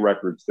so many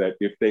records that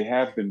if they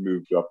have been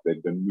moved up,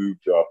 they've been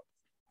moved up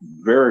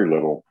very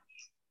little.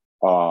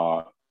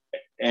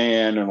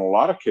 And in a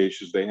lot of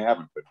cases, they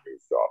haven't been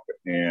moved up.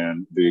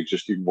 And the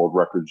existing world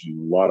records in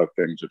a lot of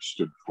things have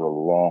stood for a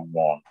long,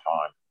 long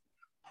time.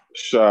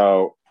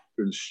 So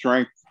in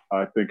strength,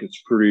 I think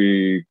it's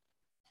pretty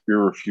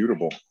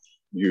irrefutable.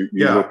 You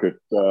look at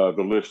the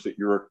list that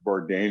Eric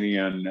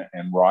Bardanian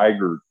and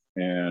Reiger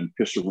and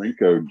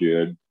Pisarenko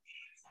did,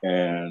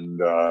 and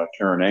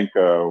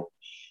Taranenko,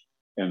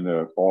 and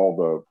all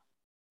the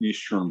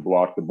Eastern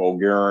Bloc, the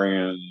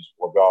Bulgarians,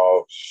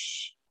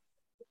 Wagovs,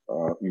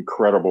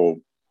 incredible.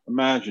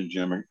 Imagine,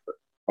 Jimmy,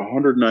 a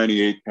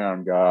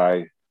 198-pound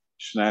guy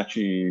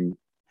snatching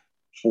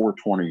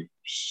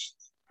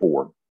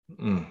 424.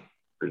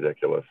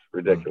 Ridiculous.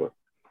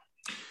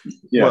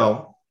 Yeah.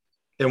 Well,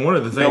 and one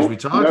of the things we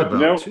talked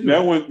about too.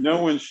 No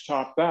one's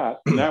topped that,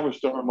 and that was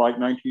done in like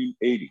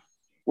 1980.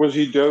 Was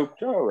he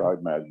doped? Oh, I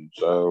imagine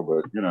so,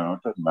 but it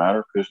doesn't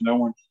matter because no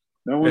one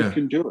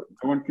can do it.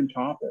 No one can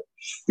top it.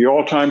 The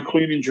all-time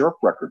clean and jerk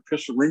record,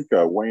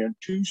 Pisarenko weighing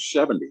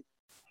 270,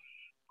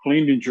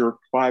 cleaned and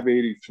jerked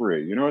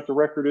 583. You know what the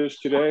record is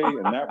today?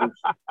 And that was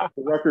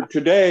the record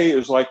today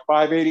is like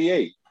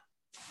 588.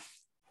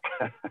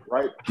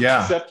 Right?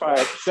 Yeah. Set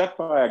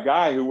by a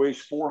guy who weighs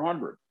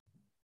 400.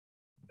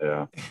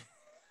 Yeah.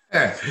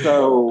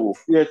 So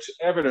it's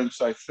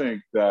evidence, I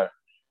think, that.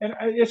 And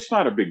it's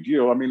not a big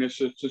deal. I mean, it's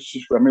just,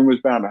 it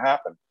was bound to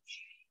happen.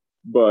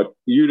 But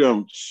you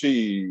don't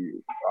see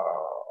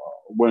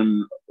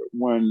when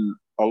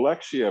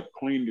Alexiev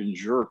cleaned and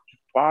jerked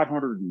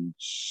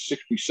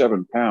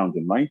 567 pounds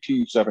in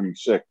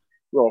 1976,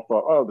 we all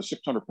thought, the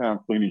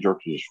 600-pound clean and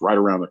jerk is just right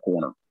around the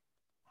corner.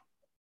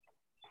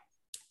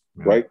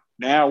 Right?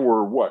 Now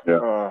we're what?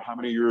 Yeah. How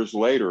many years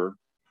later?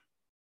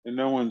 And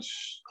no one's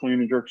clean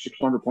and jerked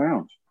 600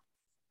 pounds.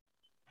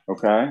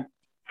 Okay.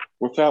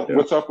 What's up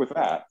with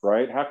that,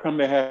 right? How come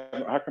they're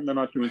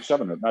not doing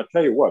 700? And I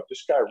tell you what,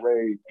 this guy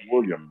Ray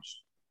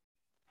Williams,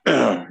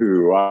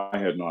 who I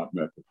had not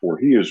met before,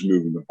 he is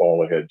moving the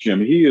ball ahead. Jim,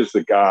 he is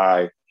the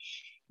guy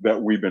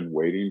that we've been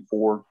waiting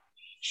for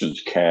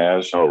since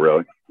Kaz. Oh,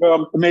 really?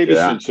 Maybe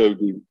since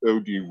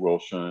O.D.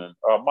 Wilson.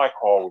 Mike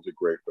Hall was a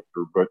great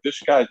lifter, but this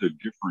guy's a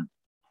different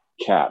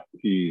cat.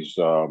 He's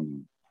a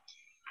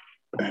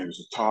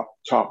top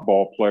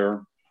ball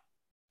player,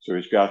 so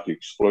he's got the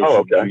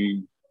explosive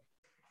gene.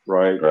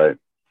 Right.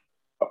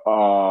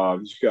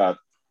 He's got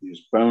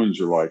his bones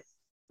are like.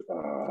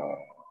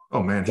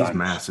 Oh man, he's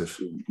massive.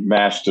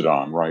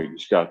 Mastodon, right?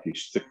 He's got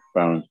these thick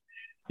bones.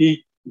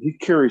 He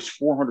carries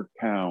 400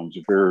 pounds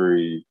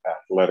very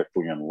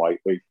athletically and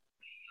lightly,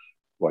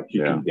 like he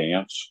can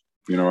dance.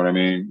 You know what I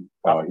mean?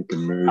 He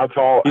can move. How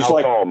tall?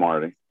 Tall,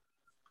 Marty?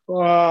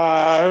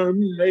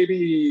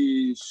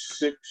 Maybe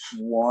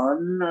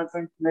 6'1", I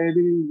think.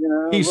 Maybe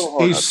he's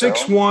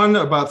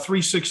 6'1", about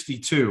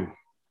 362.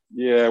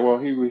 Yeah, well,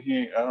 he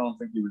I don't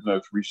think he was no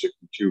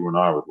 362 when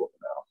I was looking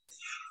at him.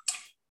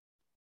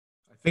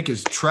 I think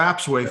his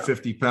traps weigh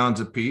 50 pounds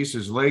apiece.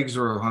 His legs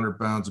are 100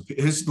 pounds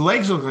apiece. His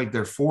legs look like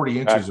they're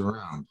 40 inches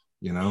around.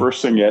 The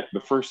first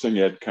thing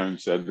Ed Cone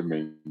said to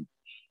me,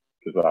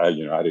 because I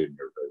didn't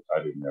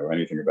know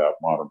anything about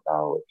modern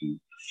powerlifting.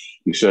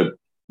 He said,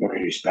 "Look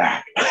at his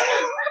back."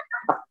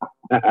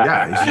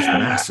 Yeah, he's just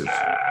massive.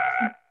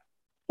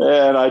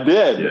 And I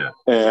did.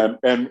 Yeah.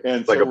 And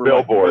it's like a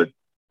billboard.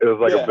 It was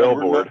like a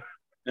billboard.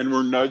 And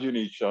we're nudging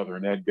each other,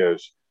 and Ed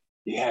goes,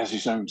 "He has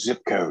his own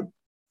zip code."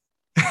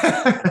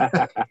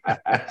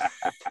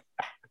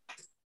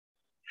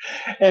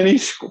 And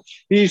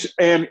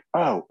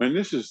and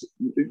this is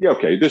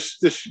okay. This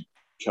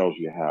tells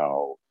you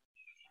how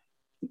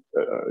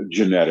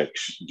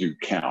genetics do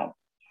count.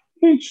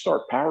 He didn't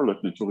start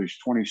powerlifting until he's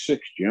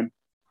 26, Jim.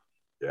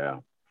 Yeah,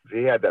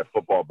 he had that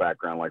football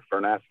background like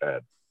Furness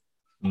had.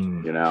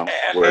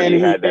 Where he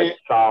had that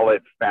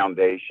solid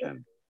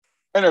foundation.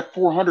 And at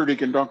 400, he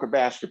can dunk a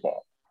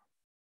basketball.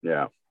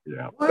 Yeah.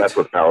 What? That's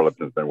what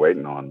powerlifting's been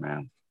waiting on,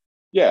 man.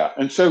 Yeah,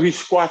 and so he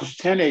squats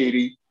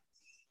 1080,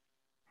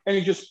 and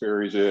he just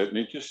buries it, and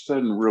he just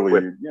doesn't really,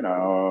 and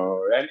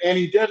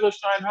he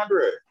deadlifts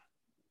 900.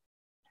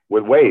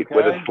 With weight,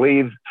 with his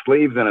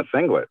sleeves and a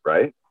singlet,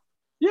 right?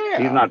 Yeah.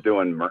 He's not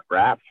doing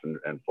wraps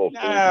and full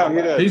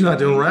sleeves. He's not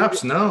doing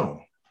wraps,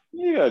 no.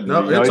 Yeah.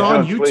 No, it's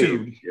on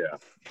YouTube. Sleeves. Yeah,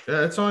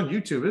 it's on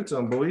YouTube. It's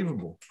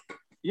unbelievable.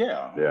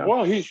 Yeah.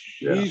 Well, he's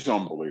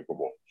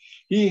unbelievable.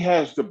 He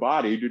has the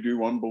body to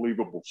do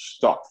unbelievable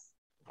stuff.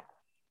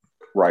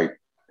 Right.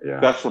 Yeah.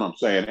 That's what I'm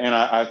saying. And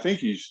I think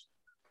he's,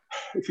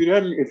 if he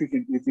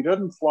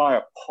doesn't fly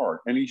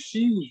apart, and he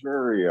seems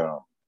very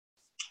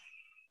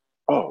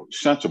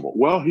sensible.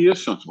 Well, he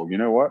is sensible. You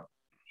know what?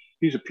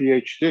 He's a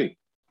PhD.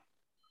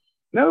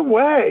 No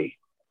way.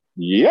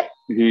 Yep.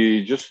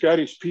 He just got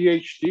his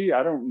PhD.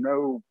 I don't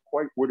know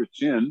quite what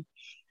it's in.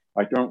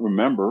 I don't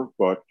remember,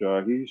 but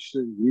he's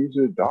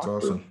a doctor. That's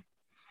awesome.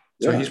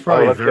 So yeah. he's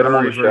probably let's get him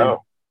on the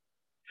show.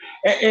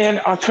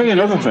 And I'll tell you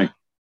another thing.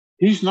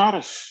 He's not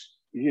a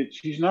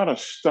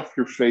stuff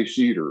your face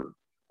eater.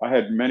 I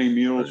had many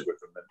meals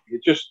with him, and he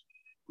just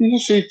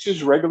eats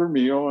his regular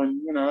meal, and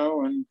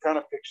and kind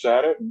of picks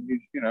at it, and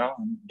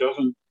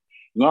doesn't.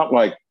 Not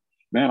like,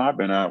 man, I've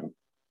been out.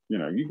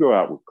 You go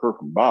out with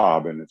Kirk and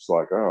Bob, and it's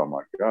like, oh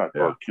my God,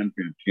 or Ken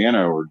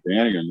Fantano or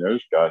Danny and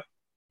those guys.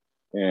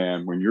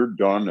 And when you're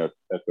done at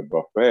the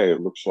buffet,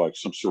 it looks like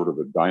some sort of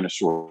a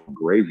dinosaur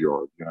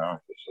graveyard.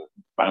 Just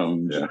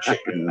bones and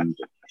chickens,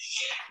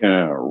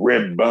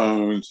 rib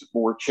bones,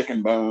 more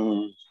chicken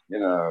bones.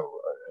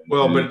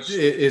 Well, but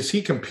is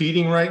he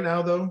competing right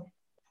now, though?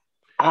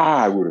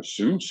 I would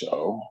assume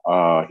so.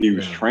 He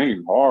was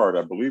training hard.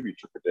 I believe he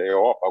took a day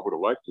off. I would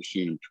have liked to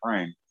see him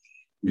train.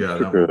 He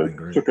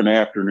took an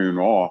afternoon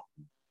off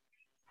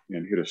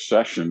and hit a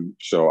session.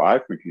 So I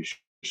think he's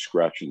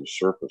scratching the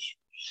surface.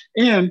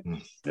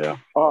 And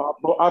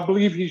I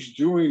believe he's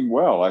doing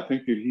well. I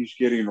think that he's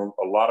getting a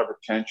lot of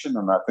attention,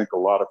 and I think a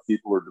lot of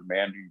people are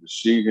demanding to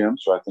see him.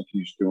 So I think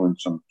he's doing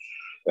some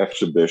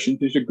exhibitions.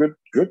 He's a good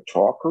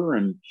talker,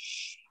 and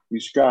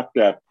he's got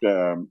that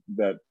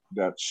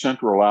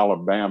Central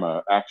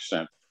Alabama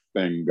accent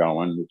thing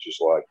going, which is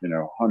like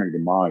honey to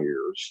my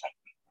ears.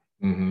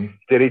 Mm-hmm.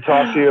 Did he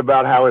talk to you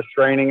about how his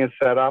training is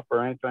set up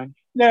or anything?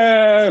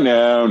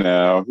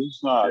 No.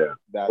 He's not.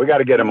 Yeah. We got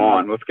to get him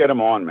on. Let's get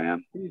him on,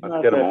 man.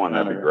 Let's get him on.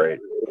 That'd be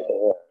great.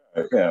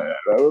 Yeah.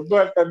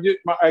 But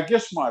I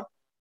guess my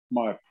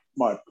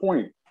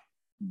point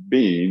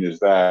being is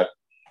that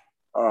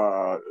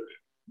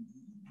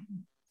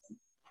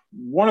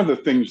one of the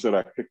things that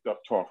I picked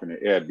up talking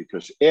to Ed,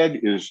 because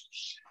Ed is,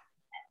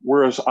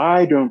 whereas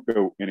I don't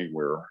go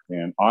anywhere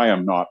and I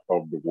am not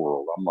of the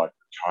world, I'm like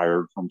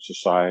retired from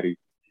society.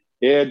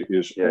 Ed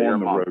is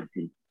on the road.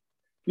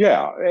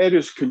 Ed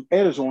is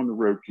on the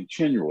road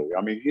continually.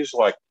 I mean, it's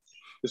like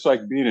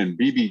being in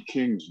BB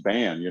King's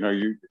band.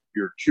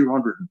 You're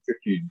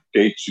 250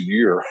 dates a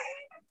year,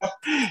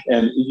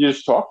 and you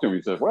just talk to him.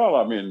 He says, "Well,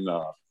 I'm in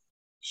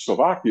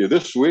Slovakia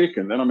this week,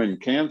 and then I'm in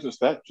Kansas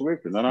that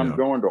week, and then I'm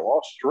going to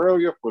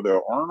Australia for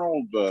the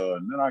Arnold,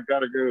 and then I got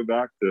to go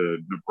back to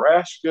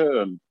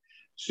Nebraska and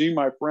see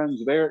my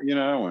friends there."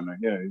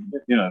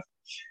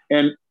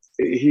 And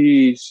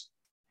he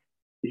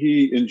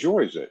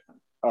enjoys it.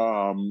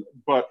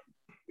 But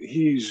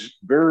he's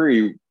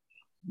very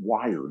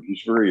wired.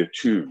 He's very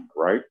attuned,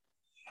 right?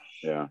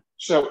 Yeah.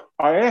 So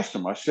I asked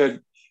him, I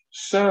said,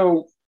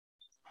 so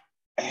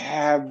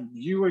have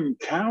you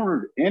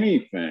encountered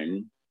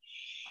anything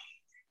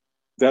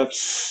that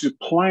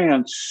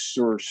supplants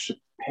or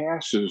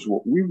surpasses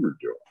what we were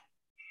doing,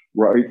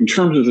 right? In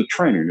terms of the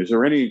training, is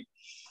there any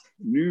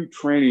new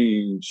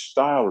training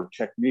style or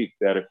technique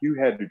that if you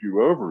had to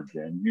do over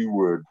again, you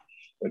would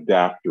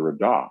adapt or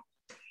adopt?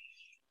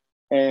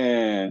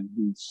 And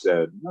he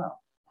said, no.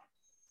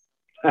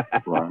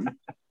 Right.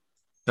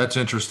 That's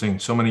interesting.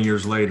 So many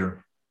years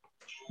later.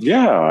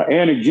 Yeah.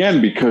 And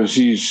again, because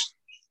he's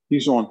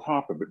on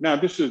top of it. Now,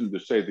 this isn't to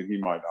say that he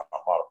might not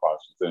modify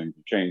some things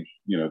to change,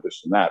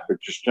 this and that, but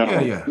just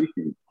generally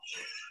speaking,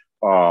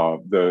 I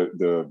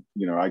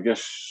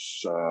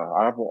guess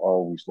I've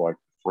always liked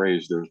the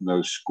phrase, there's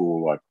no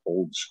school like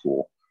old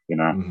school,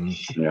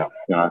 Mm-hmm.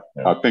 Yeah.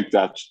 I think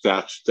that's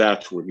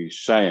what he's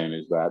saying,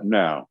 is that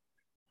now,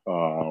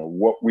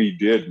 what we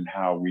did and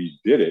how we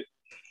did it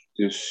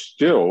is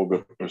still the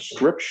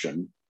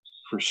prescription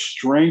for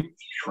strength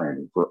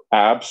training, for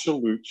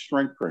absolute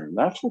strength training.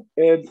 That's what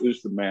Ed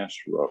is the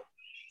master of.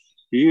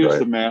 He is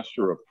the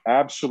master of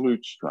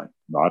absolute strength,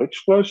 not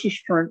explosive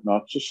strength,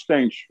 not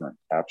sustained strength,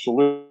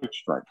 absolute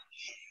strength.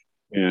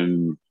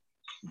 In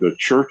the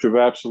Church of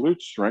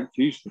Absolute Strength,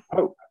 he's the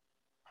Pope.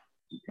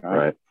 Okay?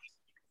 Right.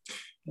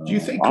 Do you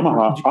think I'm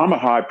a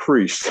high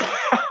priest?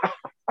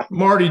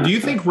 Marty, do you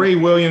think Ray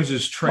Williams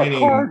is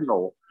training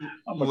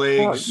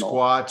legs,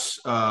 squats,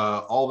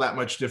 all that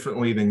much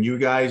differently than you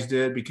guys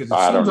did? Because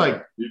it seems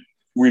like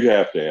we'd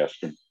have to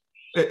ask him.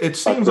 It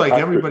seems like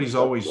everybody's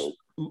always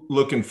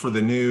looking for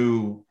the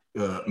new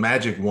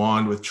magic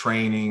wand with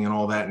training and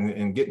all that,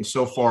 and getting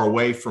so far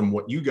away from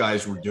what you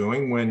guys were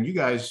doing when you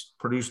guys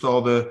produced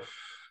all the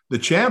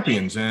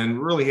champions, and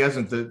really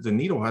the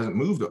needle hasn't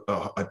moved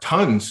a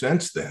ton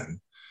since then.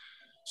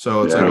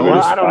 So it's I don't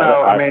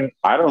know.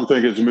 I don't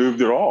think it's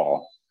moved at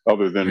all,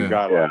 other than a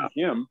guy like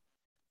him,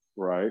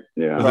 right?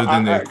 Yeah. Other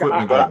than the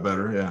equipment got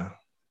better, yeah.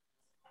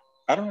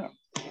 I don't know.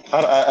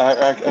 I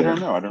don't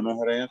know. I don't know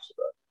how to answer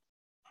that.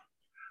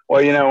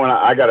 Well, when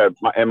I got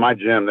in my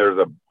gym, there's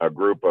a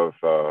group of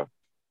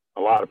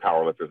a lot of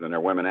powerlifters in there,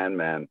 women and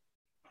men,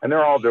 and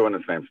they're all doing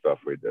the same stuff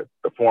we did.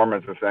 The form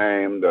is the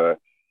same, the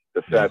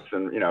sets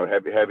and,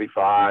 heavy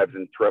fives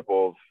and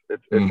triples.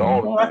 It's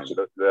all the same.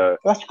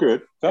 That's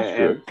good. That's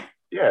good.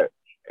 Yeah.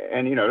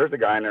 And, there's a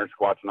guy in there who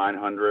squats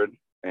 900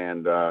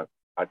 and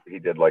he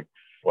did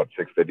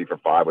 650 for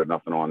 5 with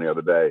nothing on the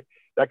other day.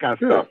 That kind of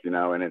stuff,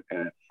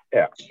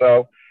 yeah.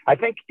 So I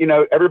think,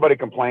 everybody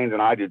complains,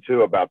 and I do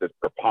too, about this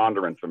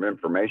preponderance of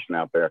information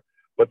out there.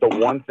 But the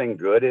one thing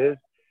good is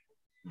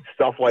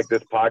stuff like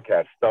this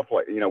podcast, stuff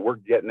like, we're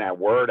getting that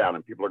word out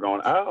and people are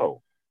going,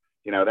 oh,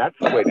 that's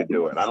the way to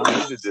do it. I don't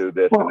need to do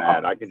this and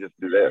that. I can just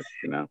do this,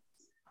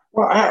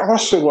 Well, I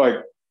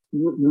also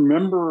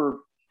remember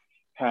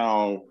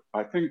how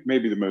I think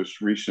maybe the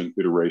most recent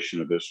iteration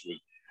of this was,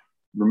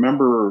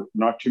 remember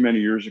not too many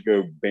years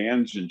ago,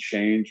 bands and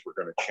chains were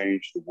going to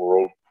change the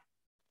world.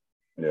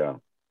 Yeah.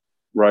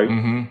 Right.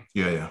 Mm-hmm.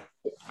 Yeah.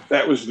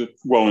 That was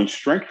in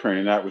strength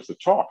training, that was the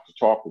talk. The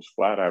talk was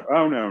flat out,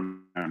 oh no.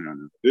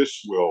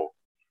 This will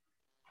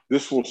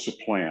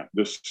supplant.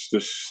 This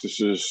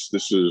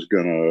is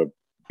gonna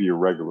be a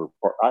regular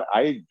part.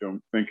 I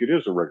don't think it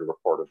is a regular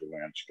part of the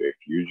landscape.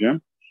 Do you,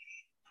 Jim?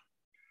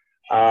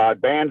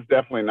 Bands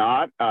definitely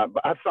not.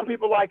 But some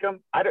people like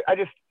them. I'm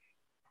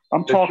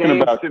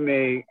talking about, to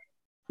me,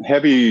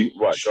 heavy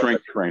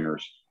strength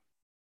trainers.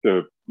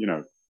 In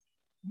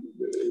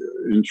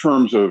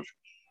terms of,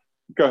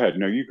 go ahead.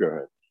 No, you go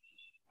ahead.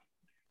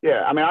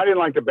 Yeah, I mean, I didn't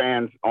like the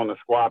bands on the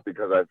squat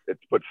because it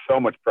puts so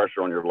much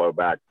pressure on your low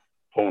back,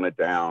 pulling it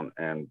down.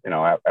 And,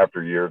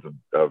 after years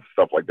of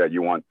stuff like that,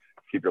 you want to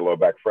keep your low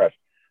back fresh.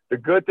 The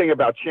good thing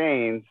about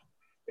chains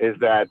is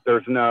that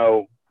there's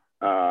no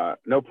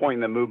point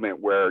in the movement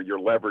where your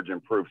leverage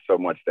improves so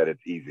much that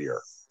it's easier.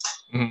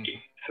 Mm-hmm.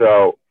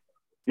 So,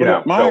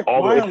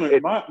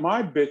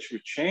 my bitch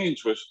with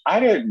chains was I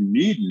didn't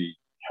need any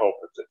help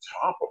at the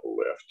top of the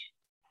lift.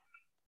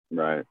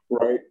 Right.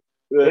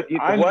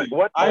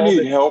 I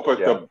need help at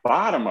the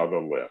bottom of the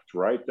lift,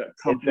 right?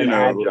 It's an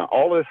adjunct.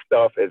 All this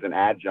stuff is an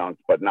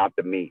adjunct, but not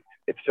the meat.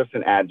 It's just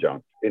an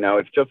adjunct.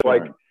 It's just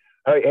like,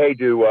 hey,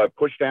 do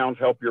push downs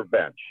help your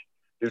bench?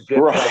 Do dips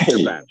help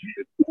your bench?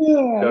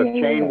 Does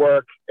chain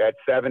work at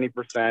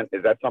 70%?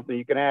 Is that something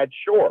you can add?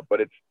 Sure,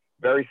 but it's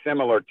very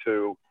similar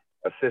to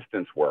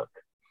assistance work.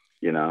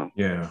 Yeah,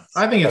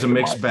 I think it's a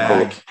mixed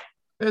bag.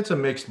 It's a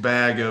mixed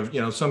bag of,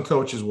 some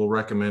coaches will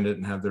recommend it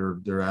and have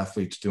their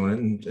athletes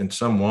doing it, and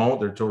some won't.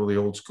 They're totally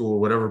old school or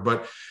whatever.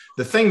 But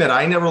the thing that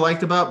I never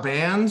liked about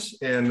bands,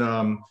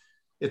 and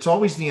it's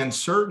always the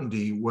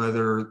uncertainty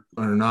whether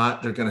or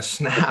not they're going to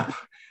snap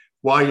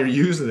while you're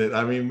using it.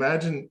 I mean,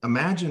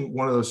 imagine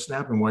one of those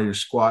snapping while you're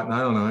squatting.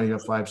 I don't know. You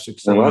got 500, 600,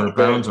 700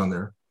 pounds on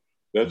there.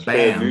 That's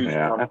bad news.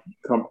 Yeah.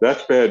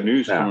 That's bad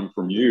news coming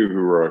from you, who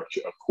are an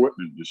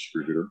equipment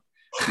distributor.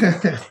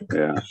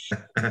 Yeah.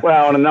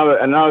 Well, and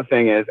another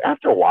thing is,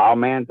 after a while,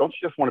 man, don't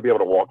you just want to be able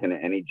to walk into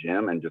any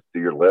gym and just do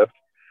your lift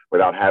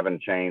without having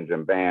chains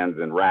and bands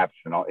and wraps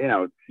and all?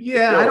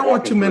 Yeah, I don't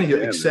want too many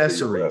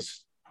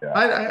accessories. Yeah.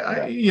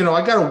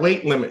 I got a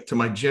weight limit to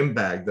my gym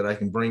bag that I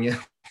can bring in.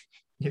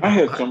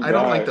 I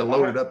don't like to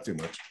load it up too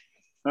much.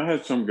 I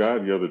had some guy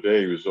the other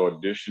day who was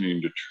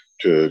auditioning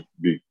to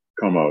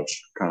become a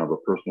kind of a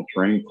personal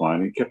training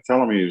client. He kept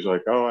telling me, he's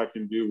like, oh, I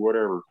can do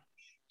whatever,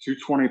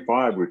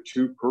 225 with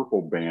 2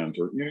 purple bands.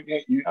 Or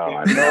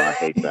I know, I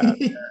hate that.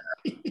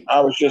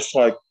 I was just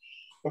like,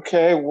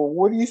 okay, well,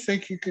 what do you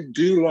think you could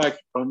do like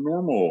a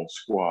normal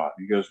squat?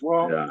 He goes,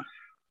 well,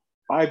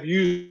 I've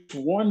used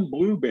 1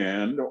 blue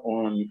band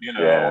on,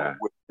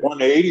 with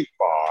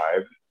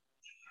 185,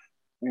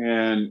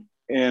 and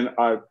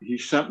he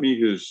sent me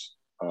his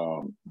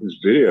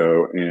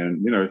video,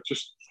 and it's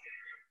just,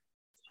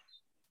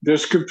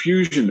 there's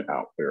confusion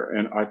out there,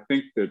 and I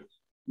think that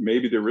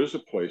maybe there is a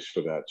place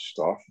for that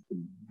stuff,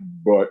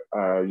 but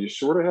you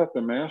sort of have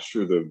to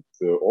master the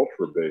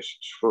ultra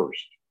basics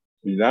first.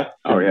 I mean, that's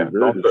very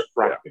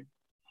distracting.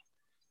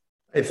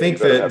 I think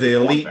that the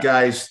elite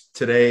guys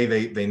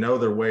today, they know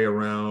their way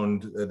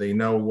around. They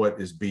know what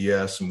is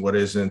BS and what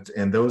isn't.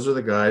 And those are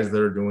the guys that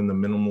are doing the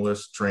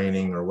minimalist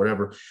training or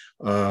whatever.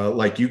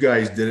 Like you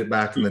guys did it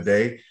back in the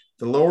day.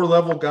 The lower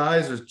level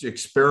guys are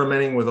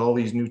experimenting with all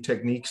these new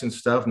techniques and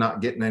stuff,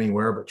 not getting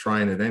anywhere, but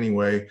trying it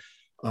anyway.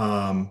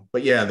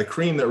 But yeah, the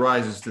cream that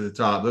rises to the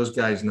top, those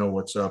guys know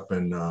what's up.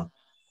 And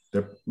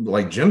they're,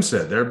 like Jim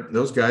said,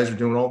 those guys are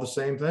doing all the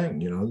same thing,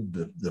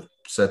 the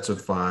sets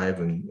of 5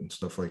 and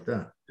stuff like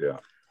that. Yeah.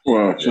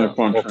 Well, it's no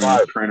fun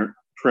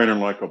training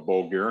like a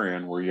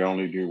Bulgarian where you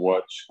only do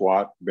what?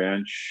 Squat,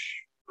 bench,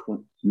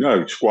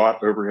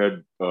 squat,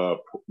 overhead,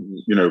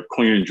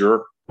 clean and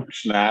jerk,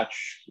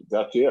 snatch.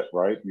 That's it,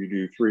 right? You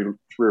do three or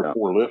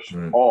 4 lifts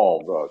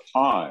all the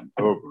time,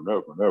 over and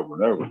over and over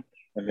and over.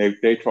 And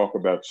they talk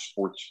about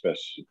sports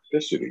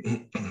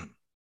specificity.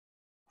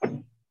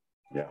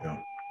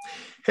 Yeah.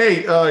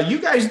 Hey, you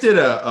guys did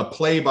a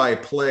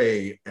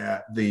play-by-play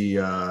at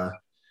the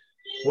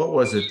what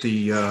was it?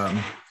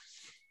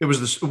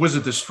 Was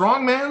it the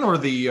strongman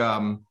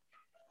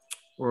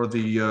or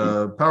the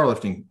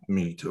powerlifting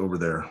meet over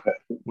there?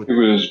 It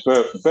was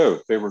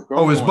both. They were going.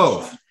 Oh, it was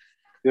both.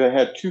 They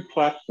had two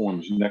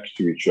platforms next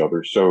to each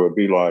other, so it'd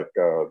be like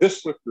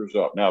this lifter's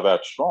up, now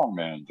that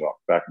strongman's up,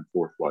 back and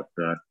forth like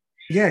that.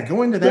 Yeah,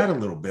 go into that a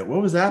little bit.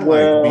 What was that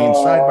like, being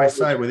side by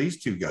side with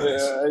these two guys?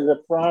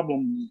 The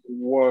problem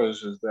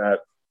is that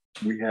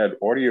we had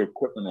audio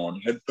equipment on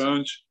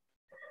headphones,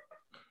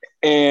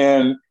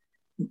 and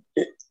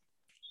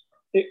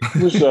it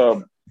was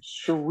a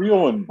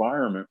surreal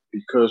environment,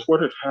 because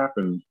what had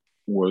happened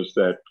was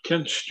that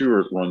Ken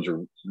Stewart runs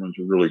a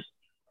really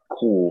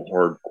cool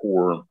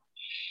hardcore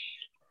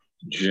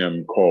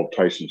gym called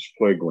Tyson's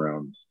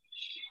Playground.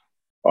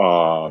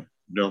 No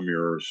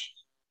mirrors,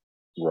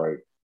 right?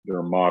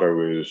 Their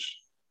motto is,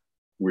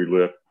 we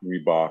lift, we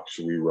box,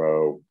 we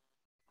row.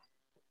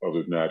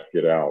 Other than that,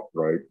 get out,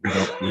 right?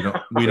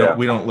 We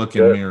don't look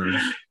in mirrors.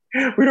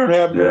 We don't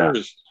have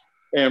mirrors,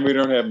 and we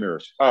don't have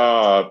mirrors.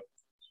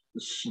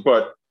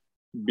 But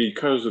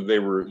because of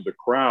the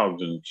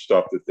crowds and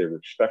stuff that they were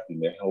expecting,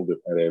 they held it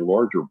at a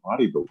larger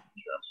bodybuilding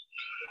gym.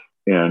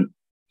 And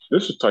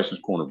this is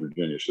Tyson's Corner,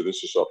 Virginia, so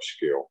this is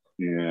upscale.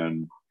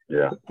 And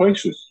the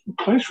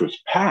place was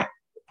packed.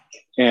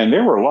 And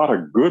there were a lot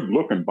of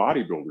good-looking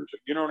bodybuilders.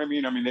 You know what I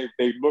mean? I mean,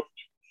 they looked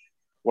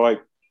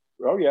like,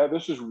 oh yeah,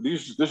 this is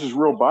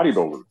real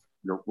bodybuilding,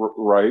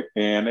 right?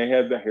 And they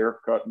had the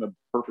haircut and the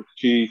perfect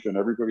teeth, and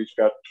everybody's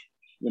got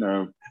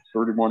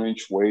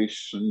 31-inch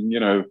waists, and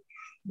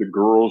the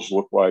girls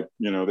look like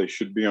they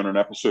should be on an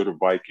episode of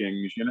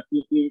Vikings, and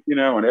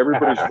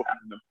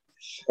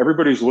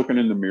everybody's looking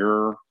in the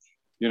mirror.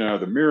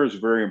 The mirror is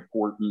very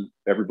important.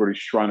 Everybody's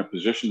trying to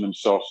position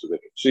themselves so they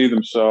can see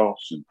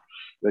themselves. And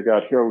they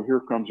got,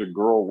 here comes a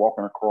girl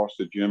walking across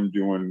the gym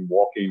doing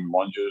walking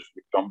lunges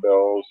with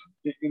dumbbells.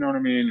 You know what I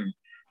mean? And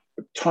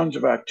tons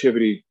of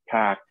activity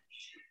packed.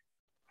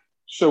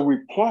 So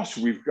we've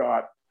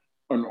got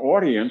an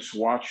audience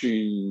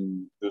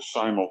watching the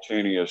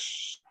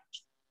simultaneous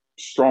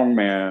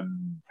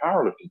strongman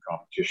powerlifting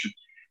competition.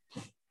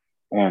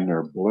 And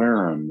they're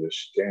blaring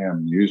this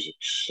damn music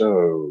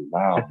so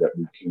loud that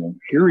we can't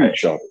hear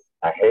each other.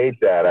 I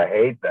hate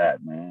that,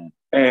 man.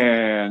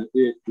 And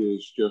it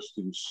is just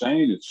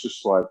insane. It's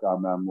just like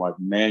I'm like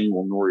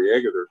Manuel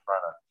Noriega. They're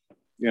trying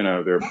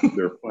to,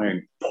 they're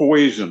playing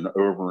Poison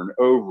over and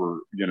over.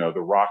 The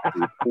Rock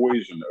Group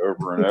Poison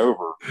over and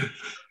over,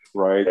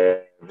 right?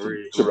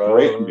 To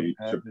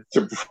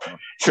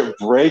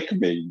break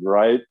me,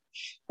 right?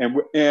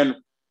 And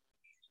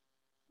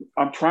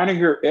I'm trying to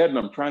hear Ed and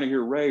I'm trying to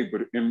hear Ray,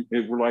 but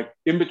we're like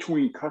in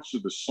between cuts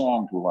of the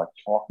songs, we're like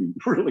talking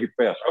really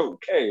fast.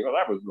 Okay, well,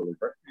 that was really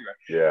great.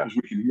 Yeah,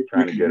 we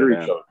can hear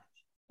each other.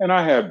 And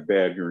I have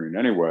bad hearing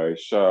anyway,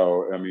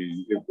 so I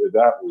mean, it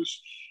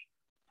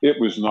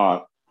was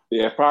not.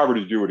 If I were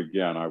to do it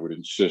again, I would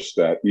insist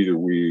that either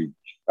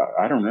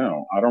I don't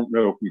know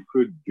if we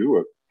could do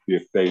it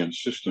if they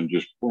insist on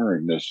just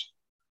playing this,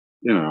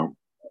 the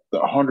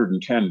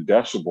 110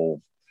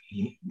 decibel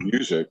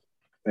music.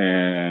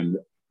 And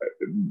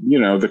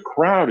the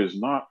crowd is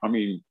not, I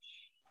mean,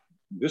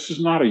 this is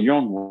not a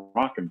young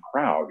rocking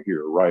crowd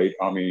here, right?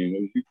 I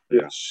mean,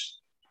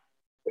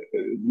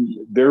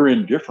 they're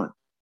indifferent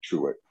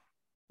to it.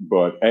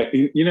 But, and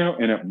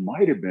it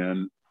might have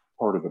been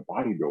part of the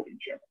bodybuilding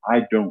gym.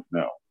 I don't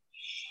know.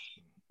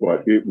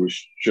 But it was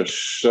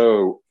just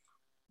so,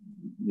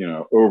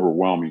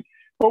 overwhelming.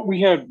 But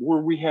we had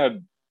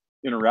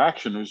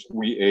interaction as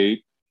we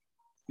ate,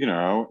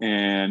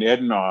 and Ed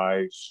and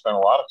I spent a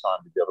lot of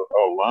time together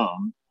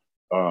alone.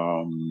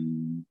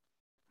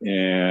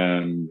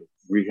 And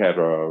we had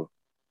a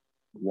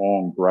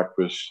long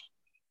breakfast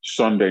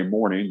Sunday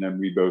morning. Then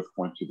we both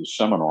went to the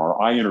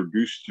seminar. I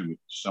introduced him at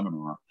the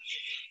seminar,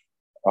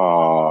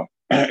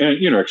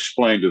 and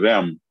explained to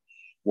them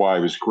why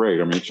it was great.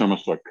 I mean, it's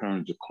almost like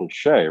Cone's a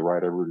cliche,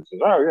 right? Everybody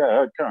says, "Oh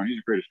yeah, Cone, he's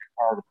the greatest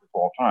powerlifter of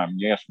all time." And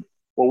you ask me,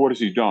 "Well, what has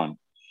he done?"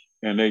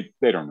 And they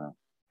don't know.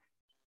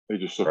 They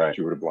just look at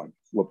you with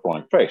a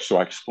blank face. So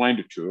I explained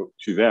it to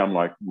them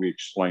like we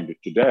explained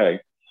it today.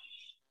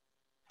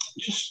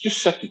 Just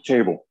set the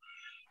table.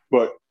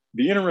 But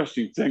the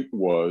interesting thing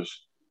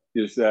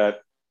is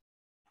that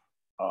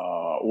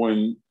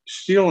when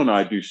Steele and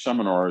I do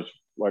seminars,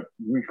 like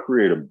we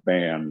create a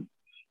band.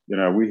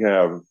 We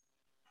have,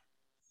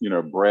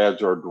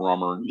 Brad's our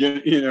drummer.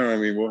 You know what I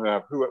mean? We'll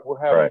have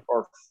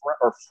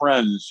our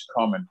friends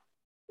come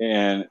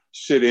and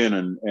sit in,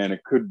 and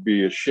it could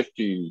be a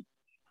shifting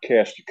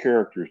cast of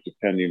characters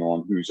depending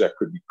on who's that.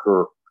 Could be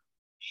Kirk,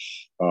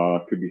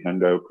 could be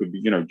Hendo, could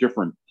be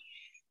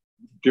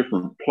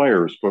different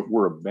players, but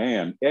we're a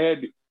band.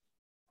 Ed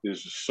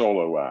is a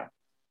solo act.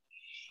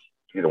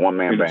 He's a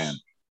one-man band.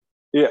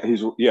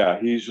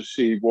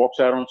 He walks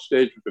out on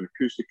stage with an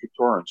acoustic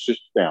guitar and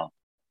sits down,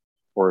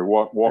 or he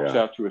walks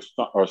out to a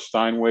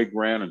Steinway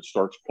Grand and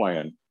starts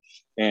playing.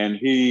 And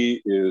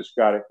he is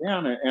got it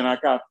down. And I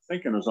got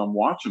thinking as I'm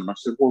watching him, I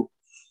said, well,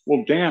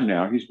 damn,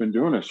 now he's been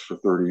doing this for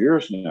 30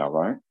 years now,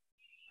 right?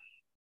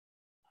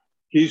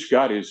 He's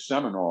got his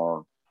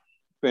seminar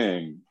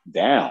thing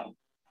down.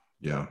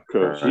 Yeah.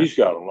 Because he's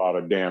got a lot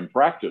of damn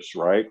practice,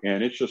 right?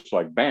 And it's just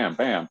like bam,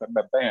 bam, bam,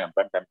 bam, bam,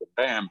 bam, bam,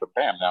 bam, bam,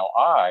 bam. Now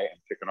I am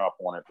picking up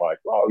on it like,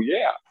 oh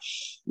yeah,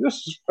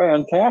 this is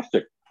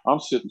fantastic. I'm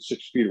sitting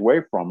 6 feet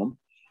away from him,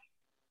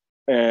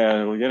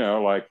 and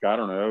like I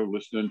don't know,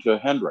 listening to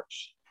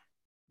Hendrix,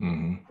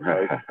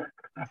 right?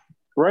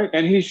 Right,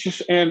 and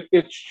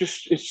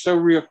it's so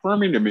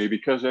reaffirming to me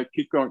because I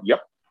keep going,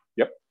 yep,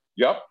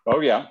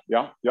 oh yeah,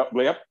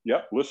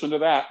 yep. Listen to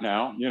that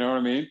now, you know what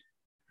I mean?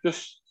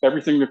 Just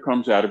everything that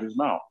comes out of his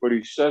mouth, but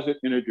he says it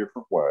in a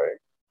different way.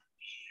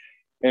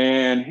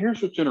 And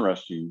here's what's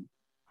interesting,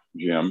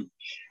 Jim.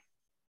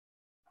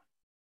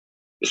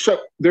 So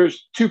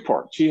there's 2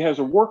 parts. He has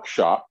a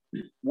workshop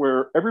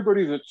where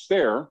everybody that's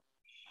there,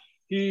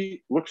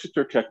 he looks at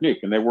their technique,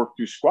 and they work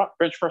through squat,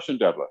 bench press, and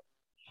deadlift.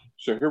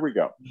 So here we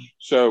go.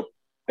 So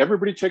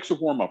everybody takes a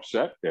warm-up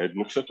set. Ed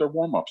looks at their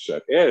warm-up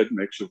set. Ed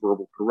makes a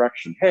verbal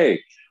correction.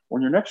 Hey,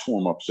 on your next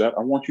warm-up set,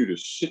 I want you to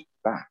sit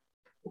back,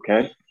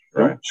 okay?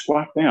 Right. Don't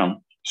squat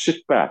down,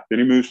 sit back. Then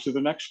he moves to the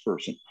next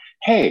person.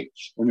 Hey,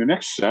 on your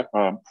next set,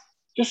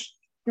 let's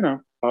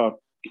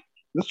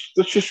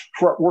just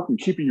work on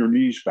keeping your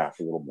knees back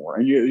a little more.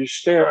 And you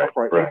stay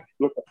upright. Right.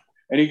 Look,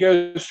 and he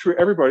goes through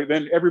everybody.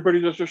 Then everybody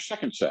does their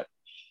second set.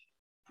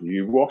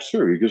 He walks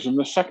through. He gives them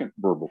the second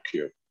verbal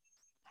cue.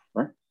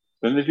 Right.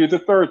 Then they do the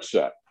third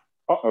set.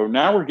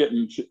 Now we're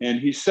getting to,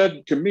 and he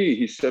said to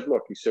me,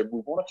 look, we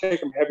want to take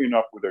them heavy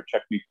enough where their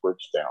technique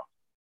breaks down.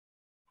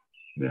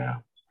 Yeah.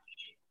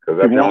 Because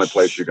that's the only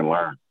place you can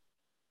learn.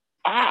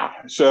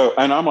 So,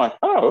 and I'm like,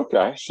 oh,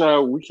 okay.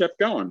 So we kept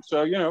going.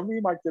 So, we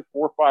might get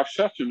 4 or 5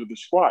 sets into the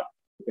squat.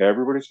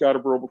 Everybody's got a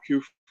verbal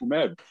cue from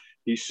Ed.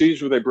 He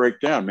sees where they break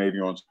down, maybe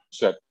on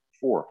set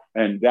 4.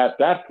 And at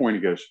that point,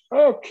 he goes,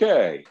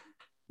 okay,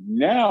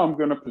 now I'm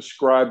going to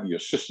prescribe the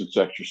assistance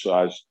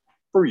exercise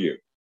for you.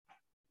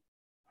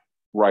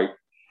 Right.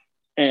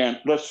 And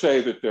let's say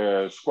that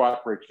the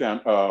squat breaks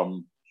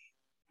down.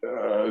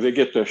 They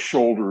get the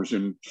shoulders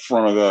in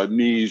front of the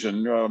knees,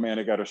 and oh man,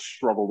 they got to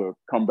struggle to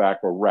come back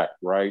erect,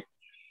 right?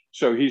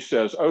 So he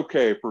says,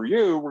 okay, for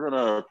you, we're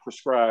going to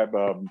prescribe,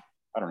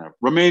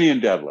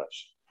 Romanian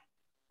deadlifts,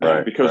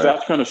 right? Because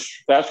that's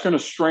going to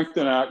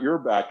strengthen out your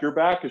back. Your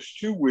back is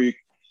too weak.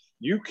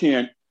 You're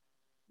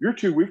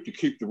too weak to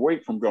keep the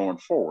weight from going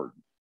forward.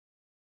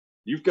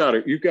 You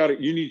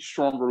need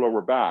stronger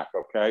lower back.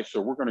 Okay.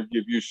 So we're going to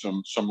give you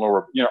some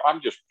lower, I'm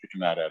just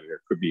picking that out of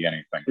there. Could be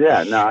anything.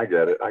 Yeah, no, I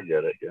get it.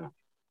 Yeah.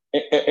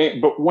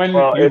 But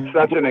it's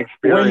such an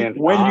experience.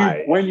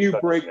 When you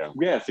break,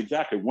 yes,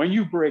 exactly. When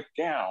you break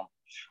down,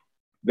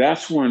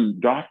 that's when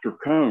Dr.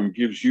 Cohn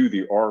gives you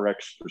the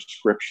RX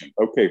prescription.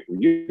 Okay. For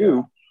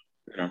you,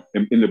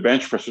 in the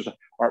bench presses, all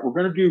right, we're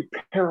going to do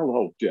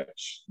parallel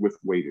dips with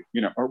weighted,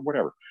 or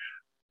whatever.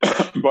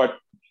 But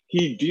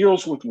he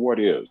deals with what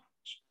is.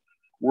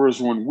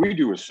 Whereas when we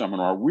do a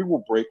seminar, we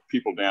will break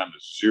people down to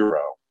 0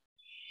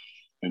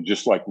 and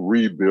just like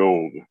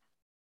rebuild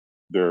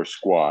their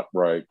squat,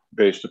 right,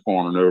 based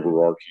upon an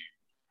overarching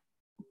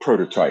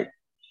prototype.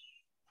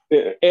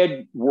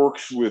 Ed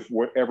works with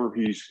whatever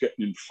he's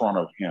getting in front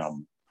of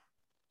him,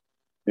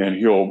 and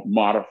he'll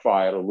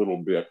modify it a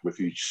little bit with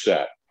each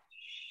set.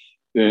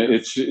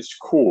 It's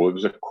cool. It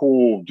was a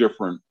cool,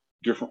 different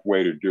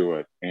way to do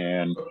it.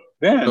 And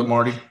then, but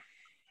Marty,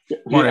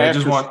 I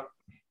just want.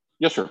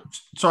 Yes, sir.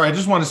 Sorry, I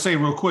just want to say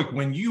real quick,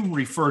 when you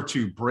refer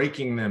to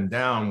breaking them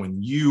down,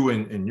 when you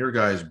and your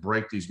guys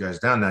break these guys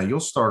down, now you'll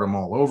start them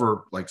all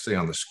over, like say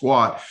on the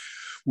squat,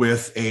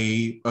 with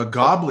a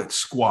goblet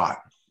squat,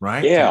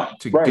 right? Yeah.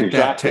 To get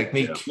that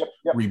technique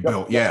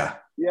rebuilt. Yeah.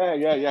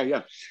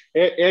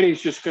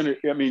 Eddie's just going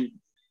to,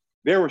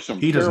 there were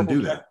some. He doesn't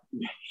do that.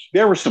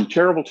 There was some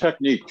terrible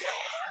technique.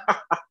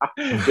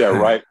 Yeah,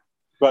 right.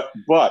 But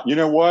you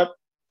know what?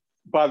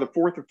 By the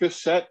 4th or 5th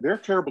set, their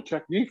terrible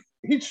technique,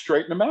 he'd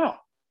straighten them out.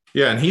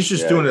 Yeah, and he's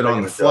just doing it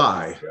on the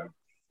fly.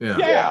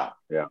 Yeah.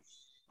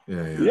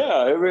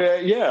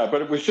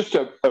 But it was just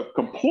a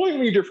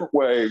completely different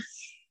way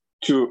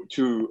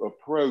to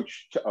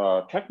approach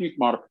technique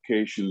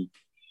modification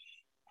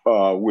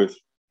with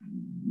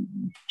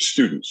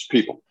students,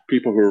 people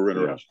who are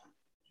interested.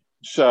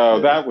 So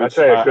that was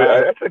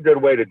that's a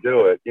good way to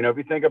do it. If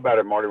you think about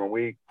it, Marty, when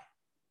we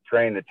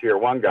train the tier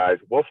 1 guys,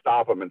 we'll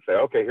stop them and say,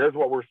 okay, here's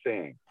what we're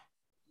seeing.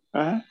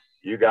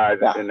 You guys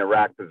in the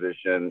rack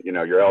position,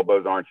 your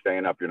elbows aren't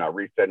staying up. You're not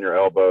resetting your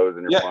elbows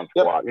in your front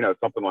squat,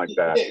 something like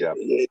that.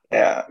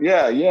 Yeah.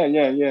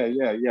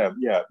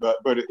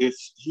 But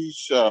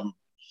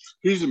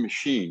he's a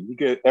machine.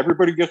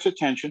 Everybody gets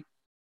attention.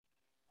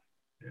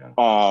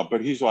 Yeah.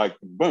 But he's like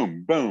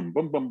boom, boom,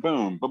 boom, boom,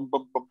 boom, boom, boom,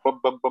 boom, boom,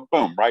 boom, boom,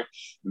 boom, right?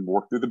 And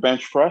work through the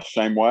bench press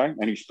same way,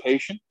 and he's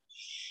patient.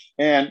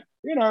 And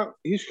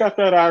he's got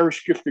that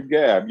Irish gift of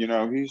gab.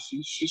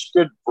 He's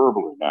good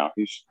verbally now.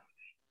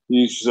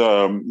 He's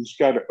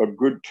got a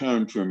good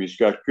tone to him. He's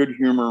got good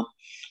humor,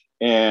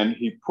 and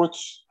he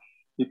puts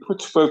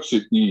folks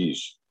at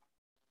ease,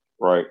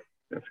 right?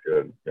 That's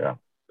good. Yeah.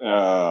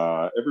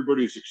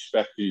 Everybody's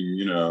expecting,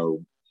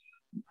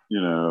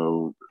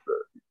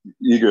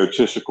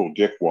 egotistical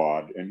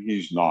dickwad, and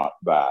he's not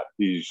that.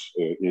 He's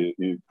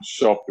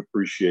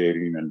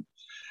self-depreciating, and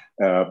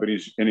but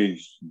he's in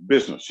his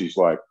business. He's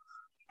like,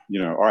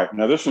 all right,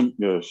 now this one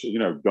is,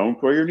 don't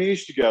throw your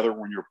knees together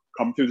when you're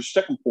coming through the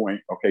sticking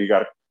point. Okay, you got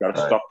to right.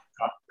 Stop,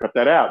 cut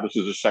that out. This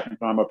is the second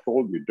time I've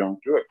told you, don't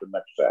do it the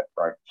next set,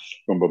 right?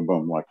 Boom, boom,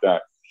 boom, like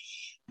that.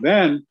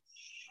 Then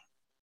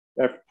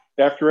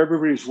after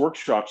everybody's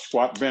workshop,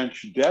 squat,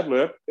 bench,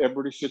 deadlift,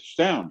 everybody sits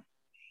down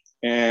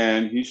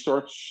and he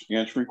starts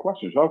answering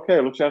questions.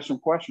 Okay, let's ask some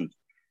questions.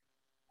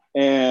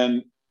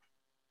 And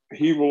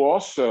he will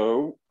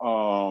also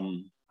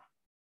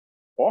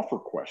offer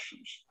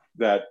questions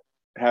that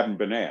haven't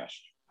been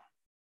asked,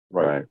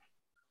 right?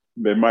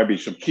 There might be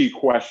some key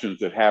questions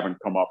that haven't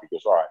come up. He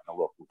goes, all right, now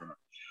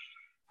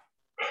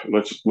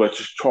look,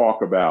 let's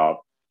talk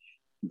about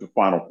the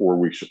final 4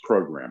 weeks of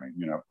programming,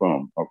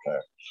 boom. Okay.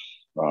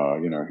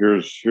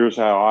 Here's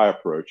how I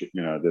approach it,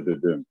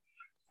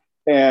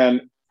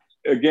 And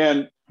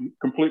again,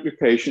 completely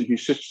patient. He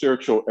sits there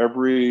till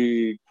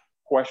every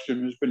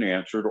question has been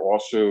answered.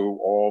 Also,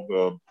 all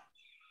the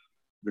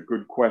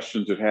good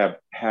questions that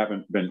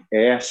haven't been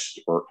asked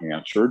or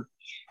answered.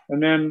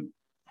 And then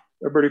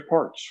everybody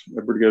parts.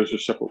 Everybody goes their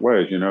separate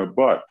ways,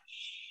 but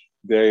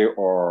they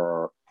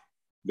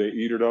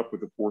eat it up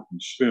with a fork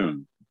and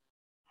spoon,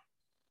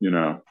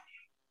 And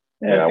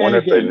I wonder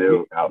again, if they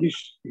knew how.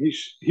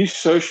 He's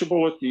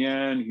sociable at the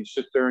end. He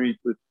sits there and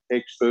he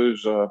takes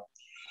those,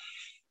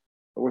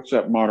 what's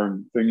that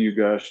modern thing you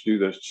guys do,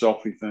 the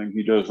selfie thing?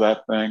 He does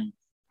that thing.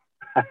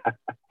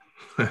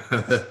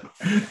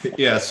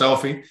 Yeah,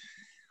 selfie.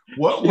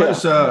 What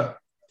was how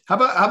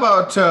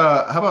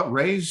about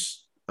Ray's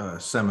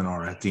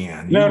seminar at the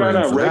end? No.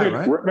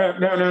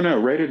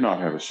 Ray did not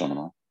have a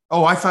seminar.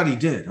 Oh, I thought he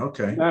did.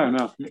 Okay.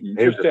 No. He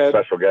was a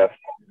special guest.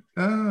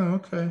 Oh,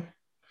 okay.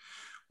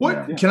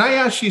 Can I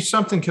ask you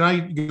something? Can I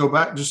go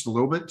back just a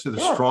little bit to the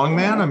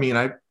strongman? I mean,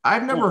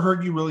 I've never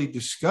heard you really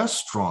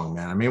discuss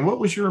strongman. I mean, what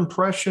was your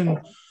impression?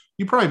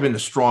 You've probably been to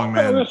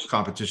strongman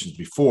competitions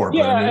before,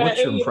 but I mean, what's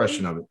your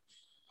impression of it?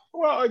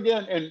 Well,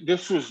 again, and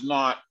this was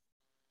not.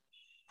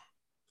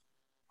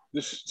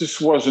 This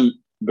wasn't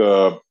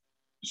the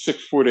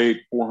 6'8",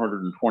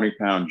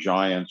 420-pound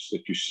giants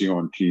that you see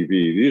on TV.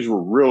 These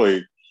were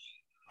really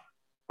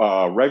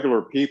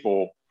regular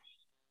people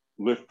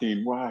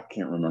lifting. Well, I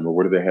can't remember.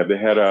 What did they have? They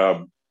had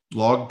a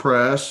log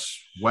press,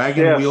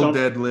 wagon wheel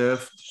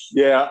deadlift.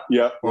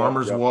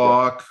 Farmer's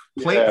walk,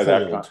 plate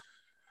hold.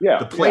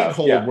 The plate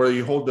hold where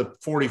you hold the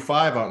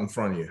 45 out in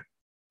front of you.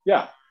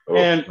 Yeah,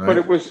 but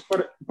it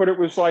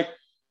was like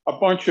a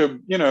bunch of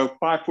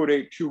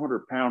 5'8",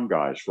 200-pound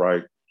guys,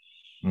 right?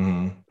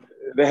 Mm-hmm.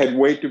 They had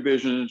weight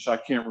divisions. I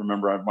can't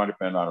remember. I might have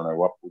been, I don't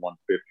know, up to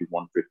 150,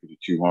 150 to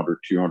 200,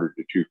 200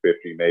 to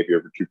 250, maybe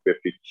over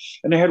 250.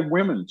 And they had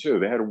women too.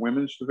 They had a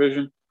women's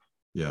division.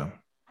 Yeah.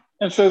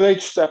 And so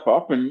they'd step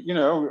up and,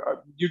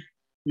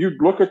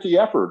 you'd look at the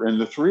effort, and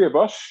the three of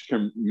us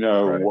can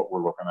know what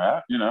we're looking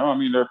at. I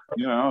mean,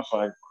 it's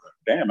like,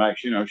 damn,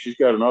 actually, she's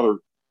got another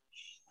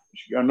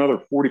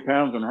 40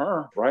 pounds in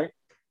her, right?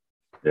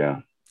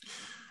 Yeah.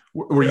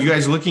 Were you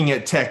guys looking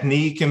at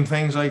technique and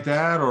things like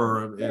that,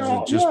 or is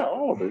it just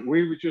all of it?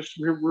 We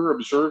were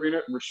observing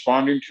it and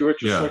responding to it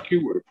just like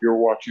you would if you were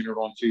watching it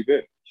on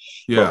TV.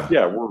 Yeah,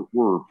 but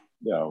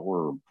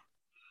we're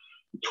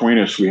between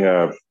us. We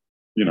have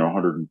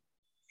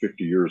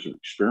 150 years of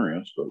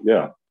experience, but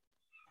yeah.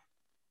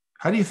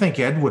 How do you think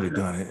Ed would have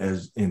done it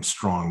as in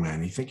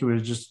strongman? You think he would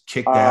have just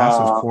kicked ass,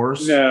 of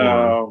course?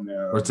 No,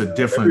 or it's a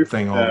different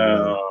thing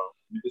altogether.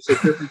 It's a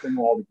different thing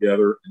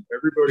altogether, and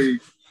everybody.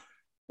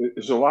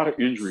 There's a lot of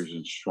injuries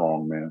in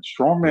strongman.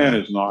 Strongman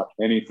is not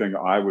anything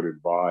I would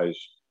advise.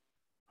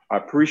 I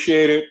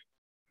appreciate it,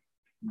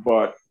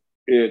 but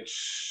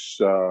it's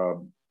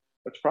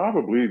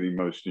probably the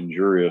most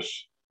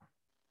injurious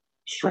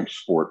strength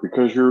sport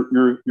because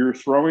you're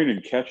throwing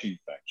and catching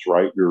things,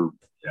 right?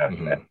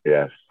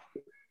 Yes.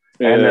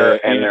 And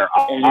they're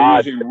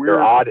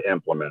odd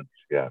implements.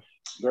 Yes.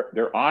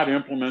 They're odd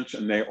implements,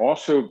 and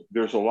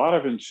there's a lot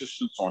of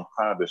insistence on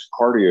kind of this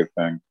cardio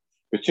thing,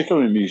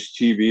 particularly in these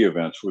TV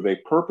events where they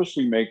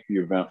purposely make the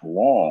event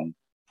long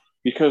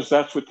because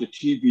that's what the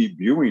TV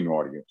viewing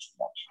audience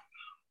wants.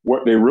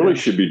 What they really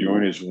should be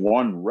doing is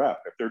one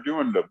rep. If they're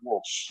doing the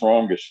world's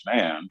strongest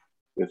man,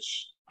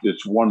 it's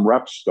one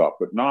rep stuff,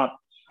 but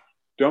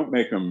don't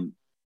make them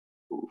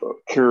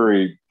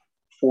carry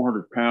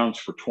 400 pounds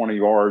for 20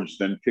 yards,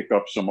 then pick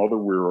up some other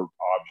weird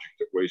object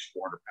that weighs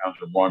 400 pounds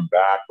and run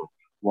back, or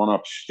run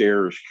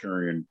upstairs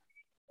carrying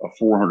a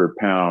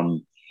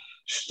 400-pound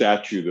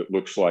statue that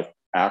looks like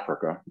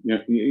Africa.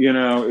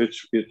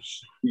 It's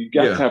you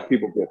got to have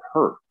people get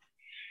hurt.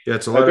 Yeah,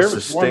 it's a lot of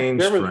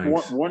sustained strength. There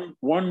was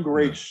one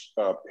great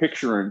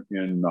picture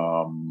in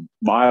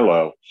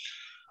Milo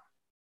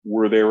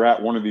where they were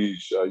at one of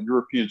these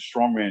European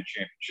strongman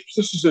championships.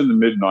 This is in the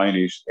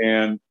mid-90s,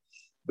 and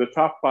the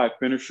top 5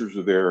 finishers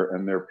are there,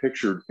 and they're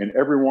pictured, and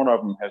every one of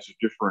them has a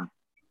different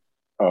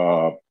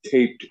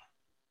taped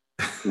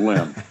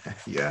limb.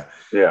 Yeah.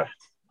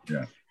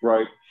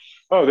 Right.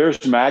 Oh, there's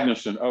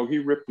Magnuson. Oh, he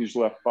ripped his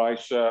left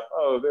bicep.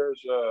 Oh, there's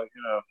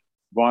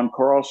Von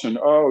Carlson.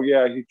 Oh,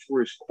 yeah, he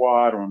tore his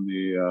quad on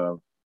the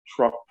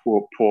truck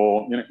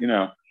pull.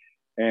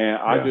 And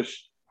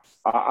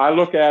I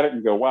look at it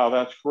and go, wow,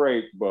 that's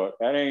great, but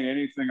that ain't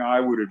anything I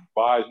would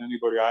advise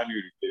anybody I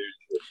knew to get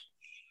into.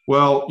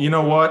 Well, you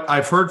know what?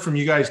 I've heard from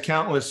you guys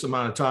countless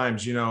amount of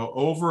times,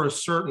 over a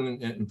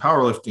certain, in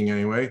powerlifting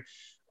anyway,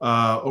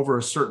 over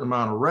a certain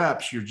amount of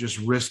reps, you're just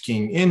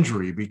risking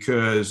injury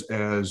because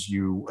as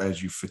you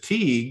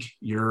fatigue,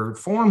 your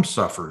form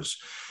suffers.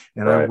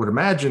 And I would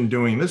imagine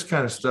doing this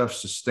kind of stuff,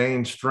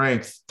 sustained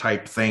strength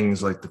type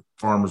things like the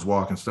farmer's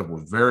walk and stuff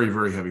with very,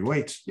 very heavy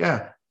weights.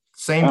 Yeah.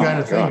 Same kind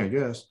of thing, I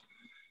guess.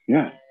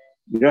 Yeah.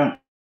 Yeah.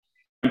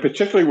 And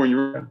particularly when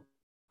you're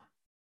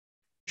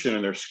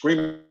and they're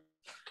screaming.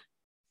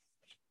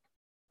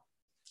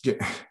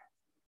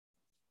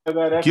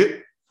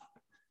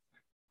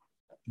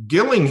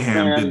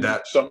 Gillingham did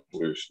that.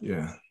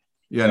 Yeah.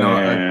 Yeah. No,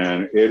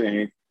 and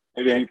it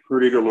ain't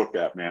pretty to look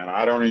at, man.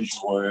 I don't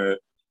enjoy it.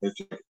 It's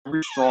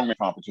every strongman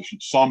competition.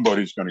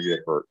 Somebody's going to get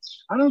hurt.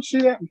 I don't see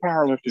that in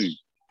powerlifting.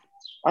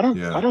 I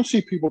don't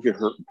see people get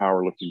hurt in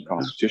powerlifting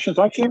competitions.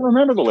 I can't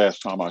remember the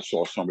last time I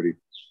saw somebody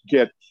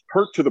get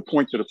hurt to the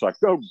point that it's like,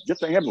 oh, get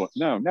the ambulance.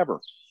 No, never.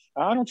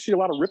 I don't see a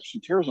lot of rips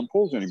and tears and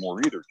pulls anymore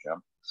either,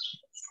 Jim.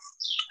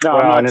 No,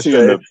 well, I'm not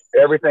seeing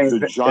everything's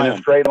in a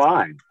straight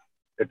line.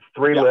 It's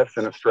three lifts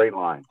in a straight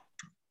line.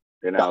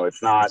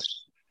 It's not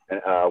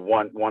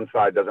one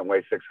side doesn't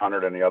weigh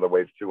 600 and the other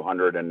weighs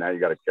 200, and now you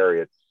got to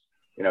carry it.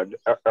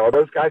 Are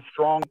those guys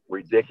strong?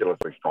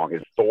 Ridiculously strong.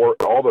 Is Thor,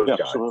 all those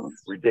guys, absolutely.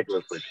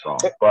 Ridiculously strong.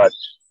 But,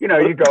 you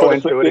go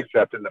into it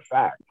accepting the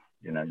fact,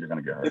 you're going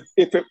to get hurt.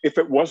 If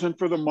it wasn't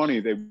for the money,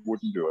 they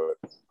wouldn't do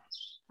it.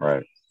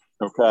 Right.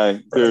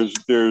 Okay. Right.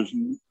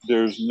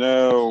 There's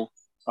no,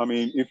 I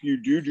mean, if you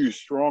do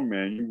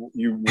strongman,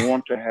 you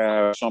want to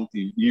have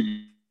something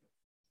even.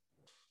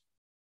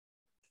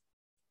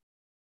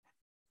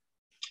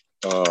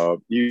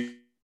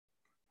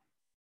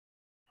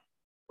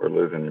 We're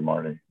losing you,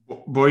 Marty.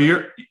 Boy,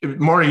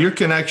 your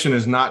connection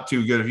is not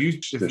too good. If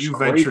you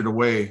ventured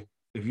away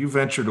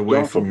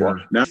from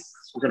your, now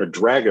we're going to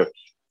drag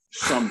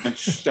some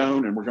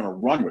stone and we're going to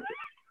run with it,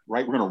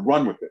 right? We're going to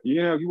run with it.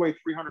 You weigh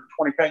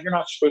 320 pounds. You're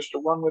not supposed to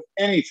run with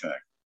anything.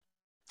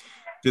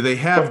 Do they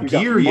have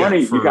gear yet?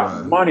 You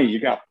got money. You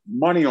got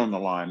money on the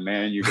line,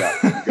 man. You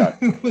got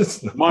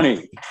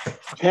money.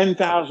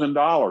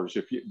 $10,000.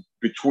 If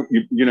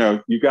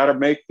you got to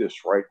make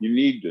this, right? You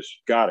need this.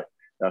 Got it.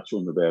 That's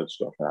when the bad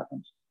stuff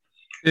happens.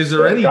 Is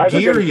there any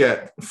gear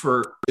yet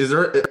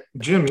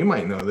Jim, you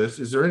might know this.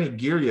 Is there any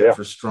gear yet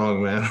for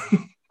strongman?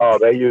 Oh,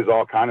 they use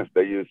all kinds.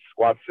 They use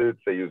squat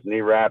suits. They use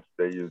knee wraps.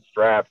 They use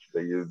straps.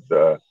 They use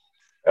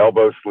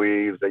elbow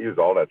sleeves. They use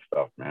all that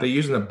stuff, man. They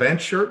using a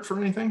bench shirt for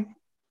anything?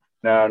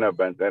 No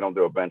bench. They don't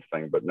do a bench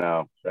thing, but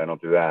no, they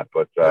don't do that.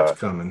 But that's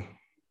coming.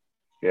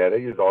 Yeah, they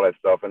use all that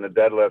stuff. And the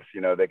deadlifts,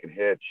 they can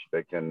hitch.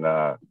 They can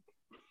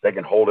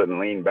hold it and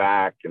lean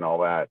back and all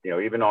that.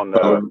 Even on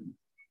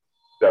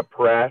the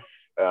press.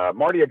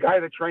 Marty, a guy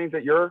that trains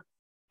at your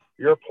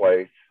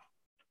place,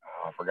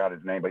 I forgot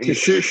his name, but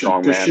he's a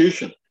strong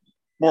man.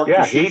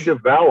 Yeah, he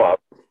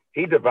developed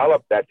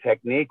that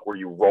technique where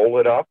you roll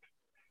it up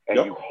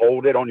and you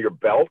hold it on your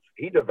belt.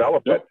 He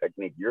developed that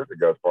technique years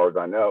ago, as far as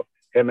I know.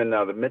 Him and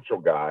the Mitchell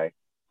guy,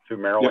 two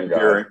Maryland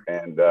guys,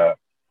 and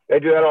they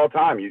do that all the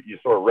time. You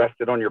sort of rest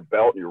it on your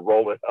belt and you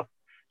roll it up.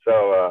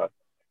 So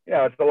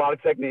it's a lot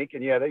of technique,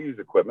 and they use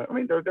equipment. I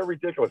mean, they're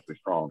ridiculously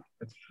strong.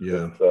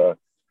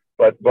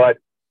 But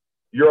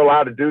you're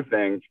allowed to do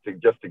things to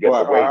get the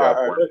weight up.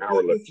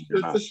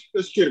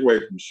 Let's get away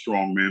from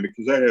strongman,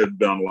 because that had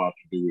done a lot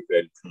to do with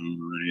Ed Coon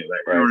or any of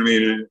that. You know what I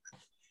mean?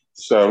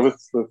 So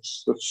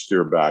let's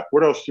steer back.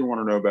 What else do you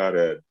want to know about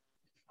Ed?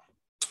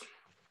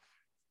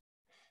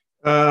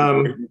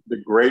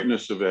 The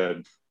greatness of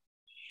Ed.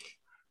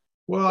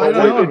 Well, I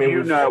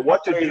don't know.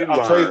 What did you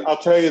learn? I'll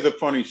tell you the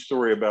funny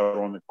story about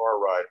on the car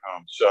ride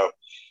home.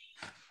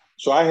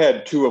 So I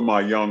had two of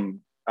my young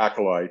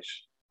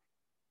acolytes,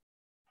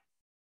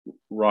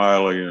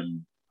 Riley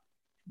and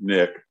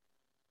Nick.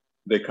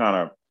 They kind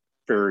of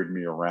ferried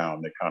me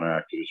around. They kind of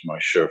acted as my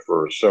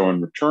chauffeur. So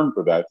in return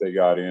for that, they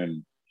got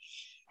in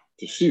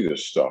to see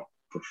this stuff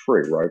for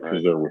free, right?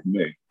 Because they're with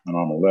me, and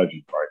I'm a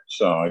legend, right?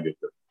 So I get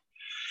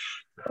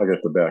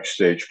the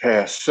backstage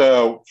pass.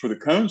 So for the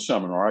Cone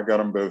seminar, I got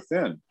them both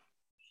in.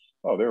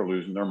 Oh, they're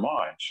losing their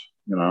minds,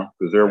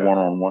 because they're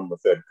one-on-one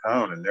with Ed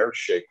Coon, and they're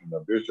shaking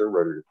their boots. They're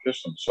ready to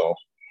piss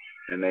themselves.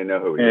 And they know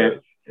who he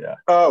is. Yeah.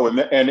 Oh, and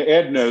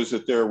Ed knows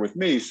that they're with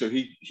me, so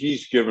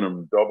he's giving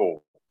them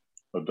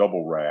a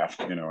double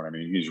raft. You know what I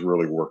mean? He's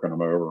really working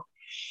them over.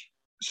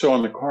 So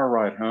on the car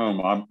ride home,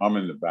 I'm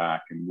in the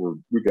back, and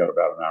we got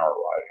about an hour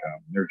ride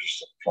home. They're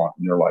just up front,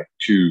 and they're like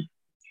two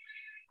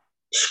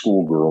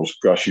schoolgirls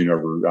gushing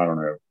over, I don't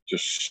know,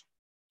 just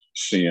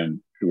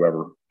seeing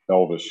whoever,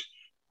 Elvis,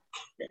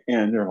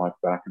 and they're like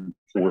back and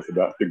forth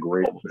about the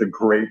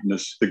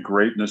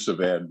greatness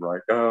of Ed,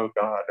 right? Oh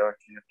God, I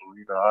can't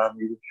believe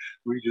it.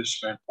 We just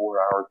spent 4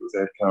 hours with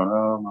Ed Cohn.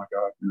 Oh my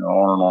God,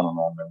 on and on and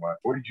on. They went,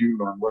 what did you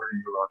learn? What did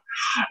you learn?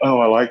 Oh,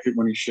 I liked it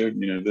when he showed,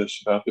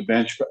 this about the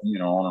bench, on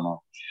and on.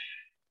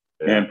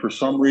 Yeah. And for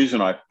some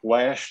reason, I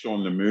flashed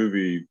on the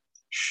movie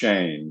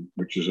Shane,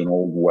 which is an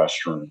old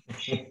Western.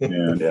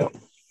 And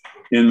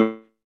in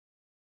the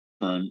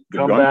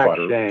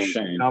gunfighter,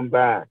 Shane. Come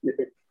back.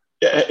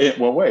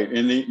 Well, wait.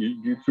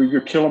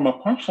 You're killing my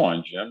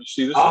punchline, Jim.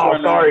 See, this is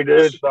why sorry,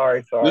 dude.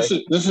 Sorry. This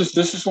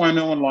is why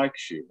no one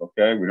likes you.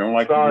 Okay, we don't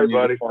like you. Sorry,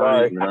 buddy.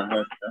 Sorry.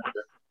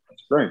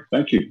 That's great.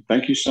 Thank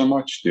you so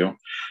much, Steele.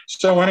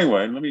 So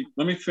anyway, let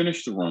me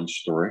finish the run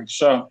story.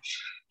 So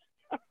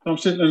I'm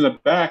sitting in the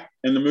back,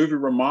 and the movie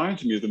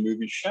reminds me of the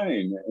movie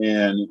Shane.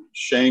 And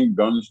Shane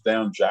guns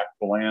down Jack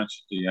Palance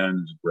at the end.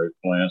 He's a great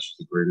Palance,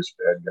 the greatest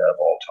bad guy of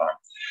all time.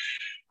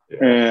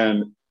 Yeah.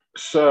 And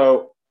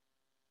so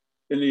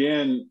in the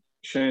end,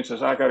 Shane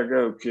says, I got to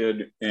go,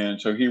 kid.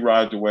 And so he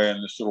rides away,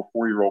 and this little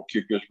 4-year-old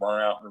kid goes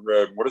running out on the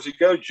road. Where does he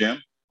go,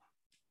 Jim?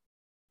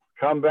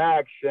 Come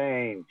back,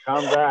 Shane.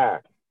 Come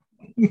back.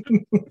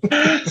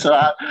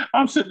 So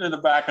I'm sitting in the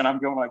back, and I'm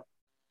going like,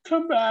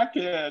 come back,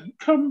 Ed.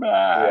 Come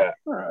back.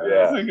 Yeah. Right.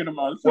 Yeah. Thinking to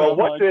myself, well,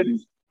 what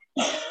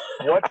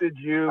did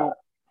you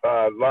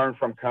learn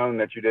from Cohn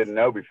that you didn't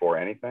know before?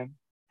 Anything?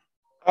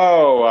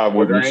 Oh, I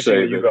wouldn't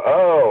say that.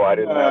 I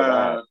didn't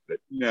know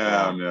that.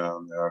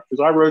 No.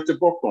 Because I wrote the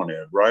book on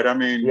it, right? I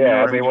mean,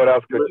 what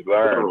else could you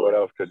learn? What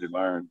else could you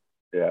learn?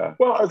 Yeah.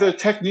 Well, the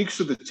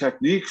techniques are the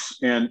techniques,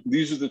 and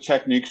these are the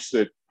techniques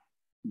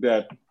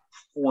that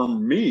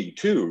formed me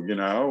too.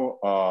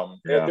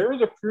 There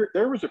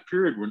was a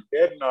period when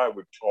Ed and I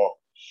would talk,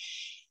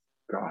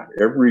 God,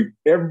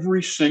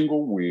 every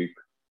single week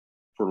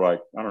for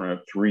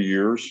 3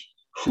 years.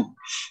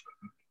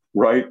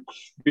 Right.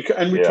 We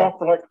talked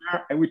for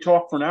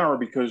an hour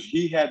because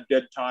he had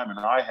dead time and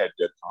I had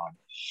dead time.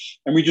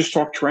 And we just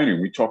talked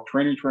training. We talked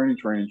training.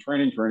 And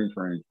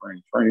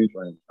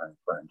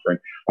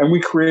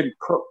we created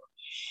Kirk.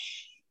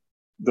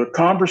 The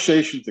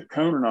conversations that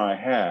Cohn and I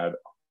had,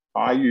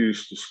 I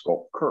used to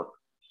sculpt Kirk.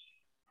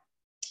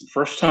 The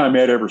first time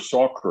Ed ever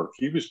saw Kirk,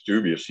 he was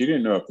dubious. He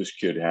didn't know if this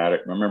kid had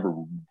it. I remember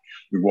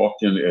we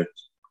walked in at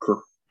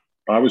Kirk.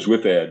 I was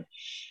with Ed.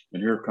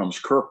 And here comes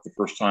Kirk, the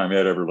first time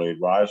Ed ever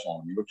laid eyes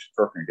on him. He looks at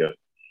Kirk and goes,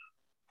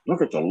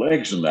 look at the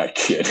legs in that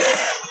kid.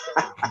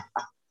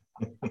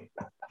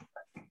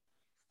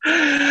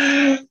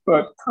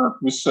 But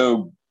Kirk was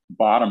so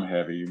bottom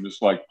heavy. It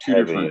was like two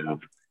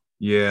different.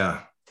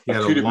 Yeah. He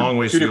had a long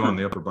ways to go on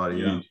the upper body.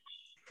 Yeah.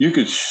 You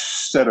could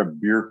set a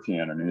beer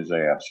can in his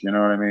ass. You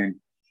know what I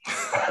mean?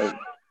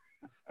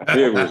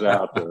 It was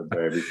out there,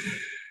 baby.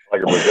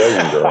 Like a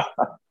Brazilian girl.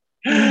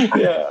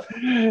 Yeah.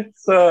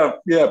 So,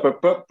 yeah,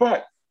 but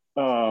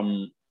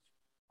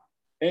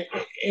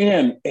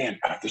and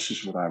this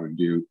is what I would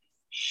do.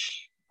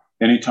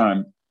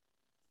 Anytime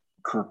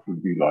Kirk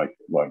would be like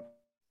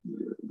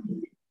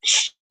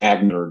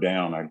stagnant or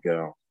down, I'd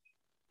go,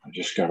 I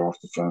just got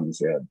off the phone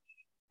with Ed.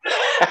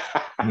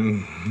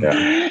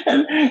 Yeah.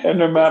 And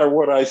no matter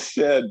what I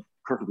said,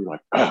 Kirk would be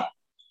like, oh,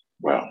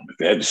 well,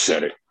 if Ed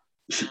said it,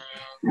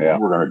 we're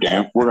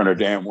gonna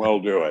damn well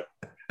do it.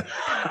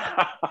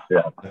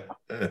 Yeah.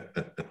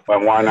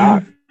 But why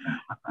not?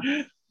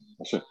 I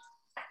said,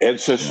 Ed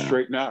says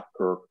straighten out,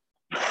 Kirk.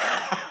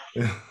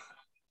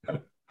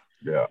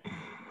 Yeah.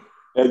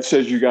 Ed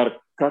says you got to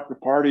cut the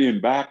party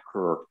in back,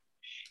 Kirk.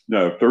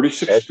 No,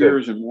 36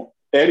 beers in one.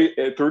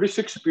 Eddie,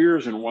 36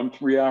 beers in 1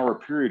 3-hour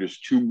period is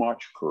too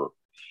much, Kirk.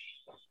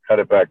 Cut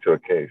it back to a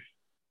case.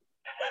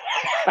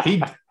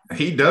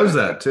 He does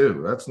that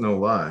too. That's no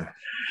lie.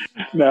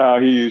 No,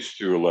 he used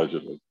to,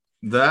 allegedly.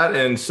 That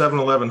and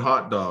 7-Eleven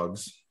hot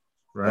dogs,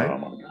 right? Oh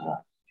my God.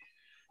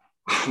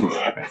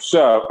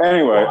 So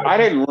anyway, I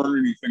didn't learn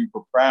anything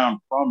profound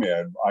from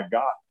Ed.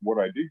 What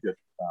I did get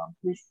profound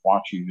was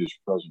watching his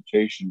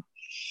presentation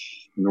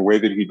and the way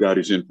that he got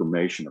his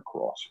information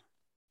across.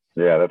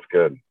 Yeah, that's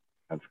good.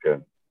 That's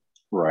good.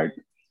 Right.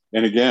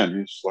 And again,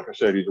 he's, like I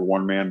said, he's a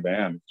one-man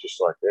band. It's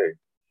just like, hey,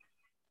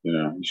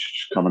 he's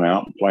just coming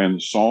out and playing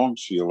the song.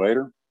 See you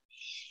later.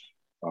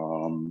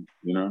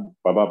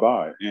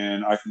 Bye.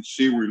 And I can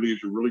see where he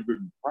leaves a really good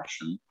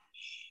impression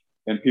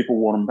and people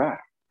want him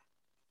back.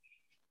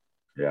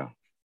 Yeah.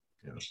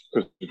 Because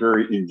he's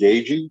very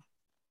engaging.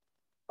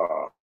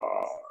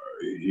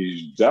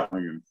 He's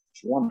definitely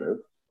informative,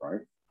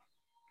 right?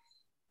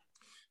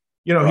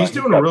 He's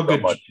doing a real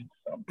good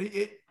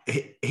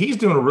he's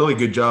doing a really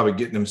good job of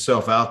getting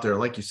himself out there.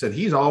 Like you said,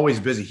 he's always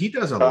busy. He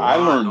does a lot. I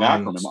learned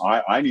that from him.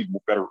 I need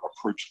better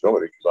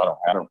approachability because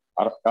I don't.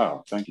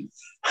 Thank you.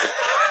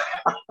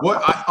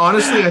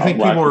 Honestly, I think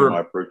people are.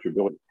 My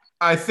approachability.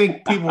 I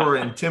think people are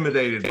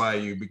intimidated by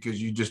you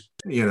because you just,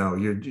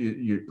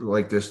 you're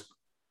like this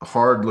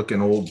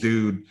hard-looking old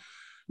dude,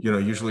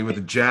 usually with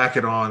a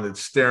jacket on that's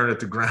staring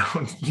at the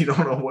ground. You don't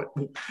know what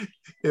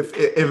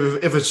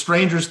if a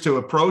stranger's to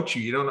approach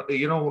you,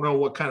 you don't know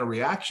what kind of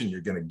reaction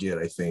you're going to get.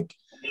 I think,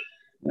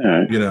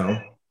 right.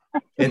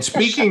 And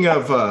speaking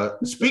of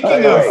Steel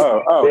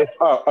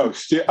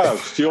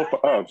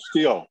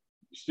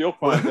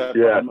finds that.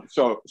 Yeah.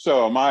 So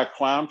am I a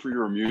clown for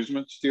your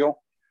amusement,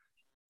 Steel?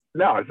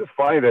 No, it's just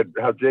funny that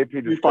how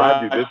JP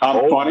described you. This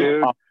old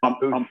dude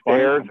who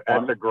stares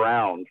at the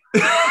ground.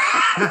 This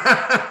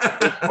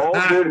old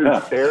dude who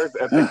stares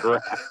at the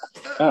ground.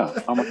 Yeah,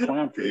 I'm a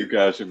clown for you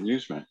guys'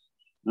 amusement.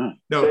 No,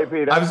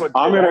 JP,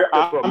 I'm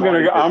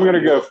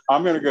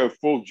gonna go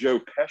full Joe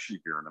Pesci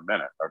here in a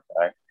minute.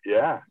 Okay.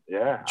 Yeah.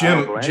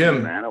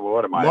 Jim, man.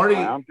 What am I, Marty, a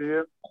clown to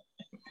you?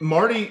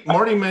 Marty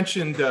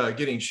mentioned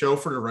getting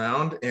chauffeured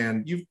around,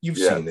 and you've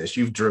seen this.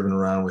 You've driven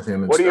around with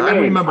him. And what do you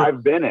mean?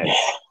 I've been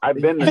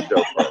the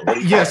chauffeur.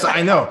 Yes,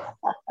 I know.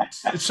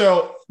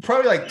 So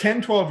probably like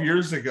 10, 12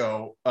 years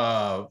ago,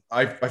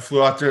 I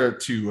flew out there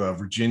to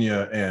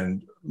Virginia,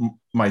 and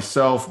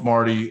myself,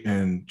 Marty,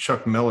 and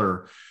Chuck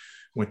Miller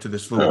went to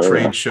this little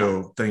trade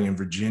show thing in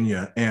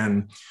Virginia,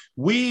 and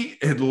we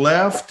had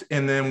left,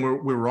 and then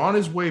we were on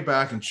his way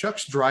back, and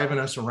Chuck's driving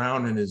us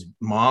around in his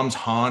mom's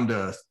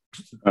Honda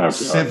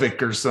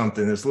Civic or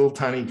something, this little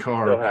tiny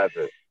car. Still has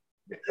it.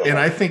 And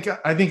I think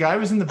I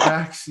was in the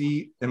back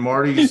seat, and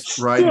Marty's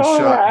riding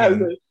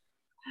shotgun,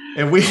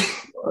 and we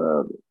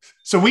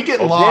get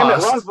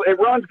lost. Jam, it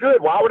runs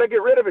good. Why would I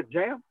get rid of it,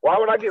 Jam? Why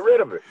would I get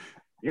rid of it?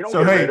 You don't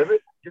get rid of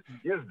it. You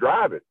just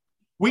drive it.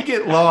 We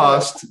get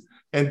lost,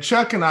 and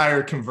Chuck and I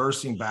are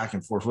conversing back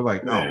and forth. We're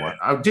like,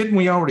 didn't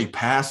we already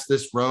pass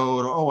this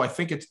road? Oh, I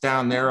think it's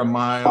down there a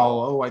mile.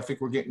 Oh, I think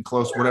we're getting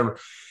close, whatever.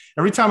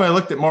 Every time I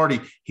looked at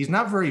Marty, he's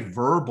not very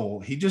verbal.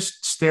 He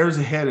just stares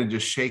ahead and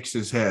just shakes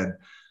his head.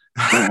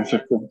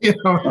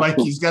 Like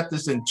he's got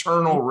this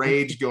internal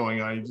rage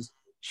going on. He just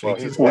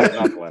shakes his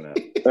head.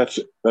 That's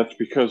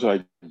because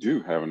I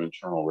do have an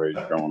internal rage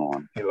going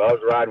on. He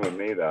loves riding with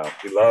me, though.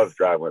 He loves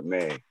driving with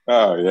me.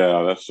 Oh,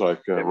 yeah. That's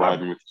like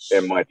riding with...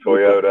 In my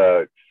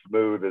Toyota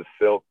smooth as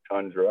silk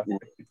Tundra.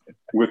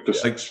 With the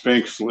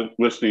Sphinx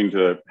listening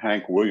to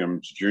Hank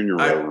Williams Jr.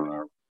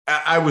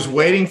 I was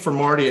waiting for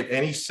Marty at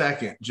any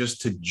second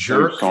just to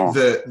jerk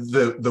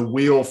the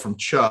wheel from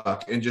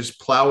Chuck and just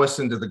plow us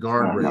into the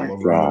guardrail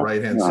over on the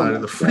right-hand side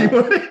of the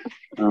freeway.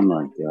 Oh,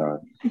 my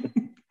God.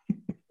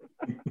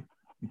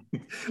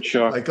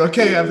 Chuck. Like,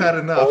 okay, I've had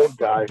enough.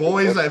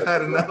 Boys, I've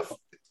had enough.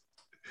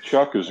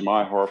 Chuck is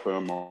my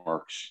Harpo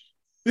Marx.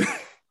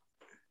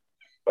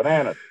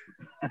 Bananas.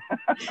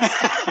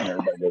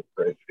 Everybody goes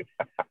crazy.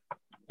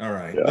 All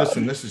right. Yeah.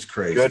 Listen, this is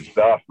crazy. Good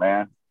stuff,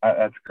 man.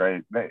 That's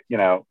great.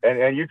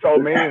 And you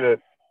told me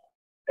that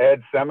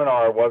Ed's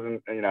seminar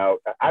wasn't,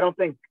 I don't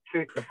think,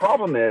 the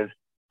problem is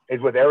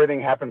with everything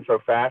happening so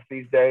fast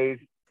these days,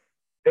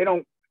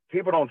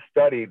 people don't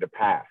study the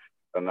past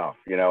enough,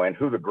 and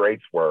who the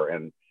greats were.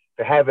 And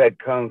to have Ed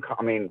Coan,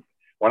 I mean,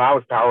 when I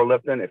was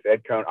powerlifting, if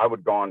Ed Coan, I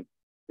would gone,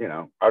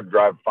 I'd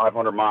drive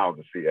 500 miles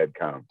to see Ed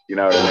Coan, you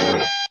know what I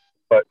mean?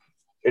 But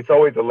it's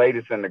always the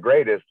latest and the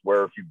greatest,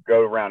 where if you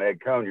go around Ed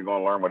Coan, you're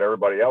going to learn what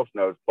everybody else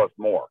knows plus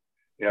more.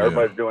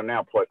 Everybody's doing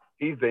now. Plus,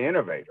 he's the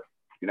innovator.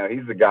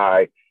 He's the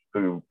guy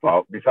who,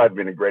 well, besides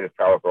being the greatest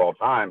powerlifter of all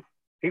time,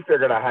 he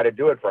figured out how to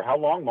do it for how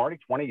long, Marty?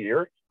 20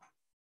 years?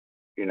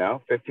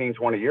 15,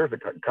 20 years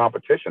of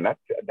competition.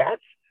 That's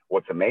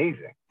what's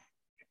amazing,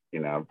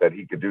 that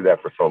he could do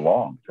that for so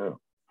long, too.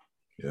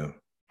 Yeah.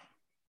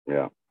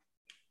 Yeah.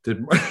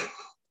 Did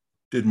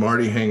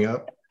Marty hang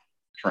up?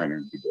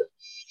 Trainer, he did.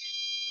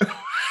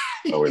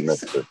 Oh, we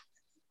missed it.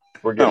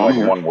 We're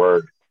getting one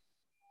word.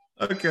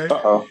 Okay.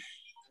 Uh-oh.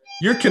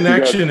 Your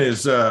connection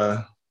is,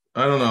 I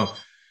don't know.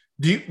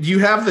 Do you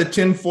have the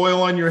tin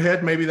foil on your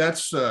head? Maybe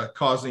that's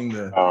causing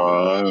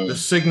the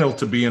signal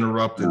to be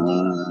interrupted.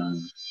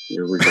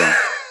 Here we go.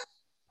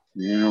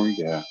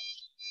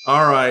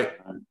 All right.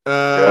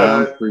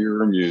 For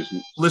your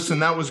amusement. Listen,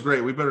 that was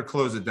great. We better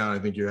close it down. I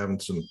think you're having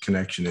some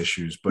connection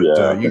issues. But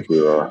I think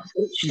we are.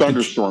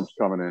 Thunderstorms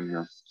coming in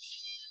here.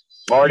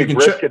 Marty,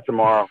 brisket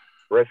tomorrow.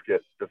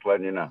 Brisket, just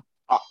letting you know.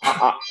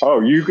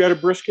 You got a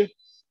brisket?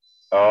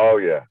 Oh,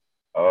 yeah.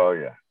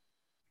 I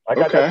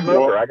got that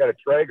smoker. I got a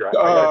Traeger. I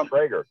got a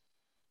Traeger.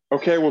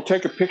 Okay, well,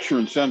 take a picture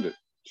and send it.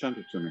 Send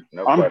it to me.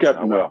 I've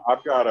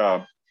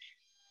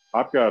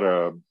got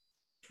a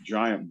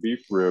giant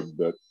beef rib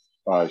that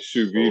I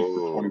sous vide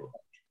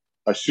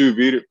I sous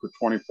vide it for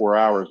 24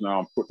 hours. Now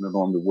I'm putting it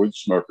on the wood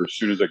smoker as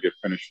soon as I get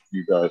finished with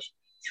you guys.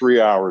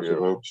 3 hours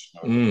of oak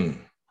smoke.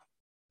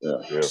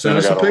 Yeah. Send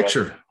us a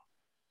picture.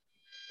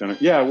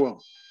 Yeah, I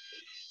will.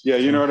 Yeah,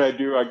 you know what I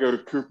do? I go to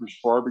Cooper's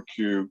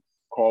Barbecue,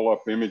 call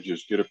up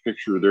Images, get a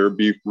picture of their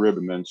beef rib,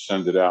 and then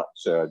send it out and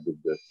say I did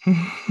this.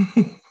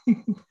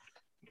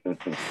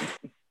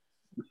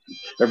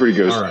 Everybody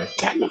goes, all right.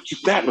 That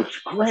looks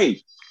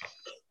great.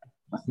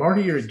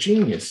 Marty, you're a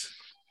genius.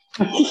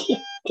 That's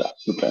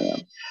the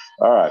band.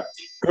 All right.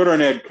 Go to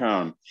an Ed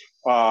Coan.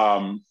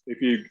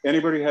 If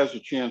anybody has a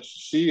chance to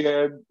see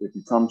Ed, if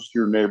he comes to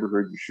your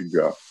neighborhood, you should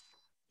go.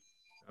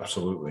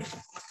 Absolutely.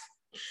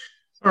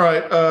 All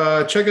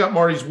right. Check out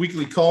Marty's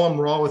weekly column,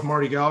 Raw with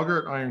Marty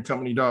Gallagher, at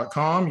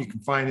ironcompany.com. You can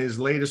find his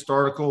latest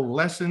article,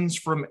 Lessons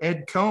from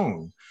Ed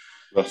Coan.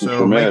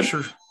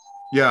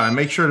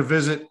 Make sure to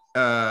visit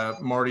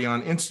Marty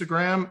on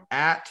Instagram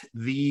at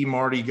the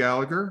Marty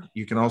Gallagher.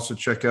 You can also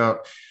check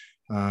out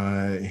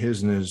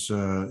his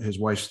and his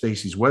wife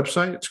Stacy's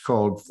website. It's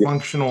called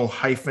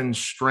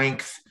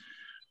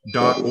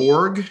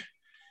functional-strength.org.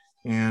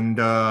 And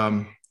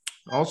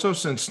also,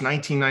 since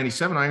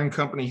 1997, Iron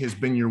Company has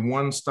been your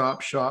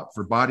one-stop shop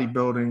for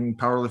bodybuilding,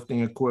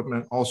 powerlifting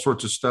equipment, all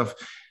sorts of stuff.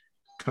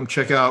 Come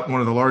check out one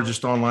of the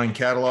largest online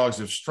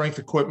catalogs of strength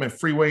equipment,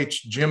 free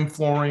weights, gym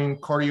flooring,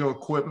 cardio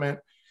equipment,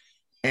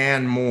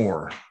 and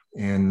more.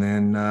 And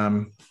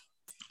then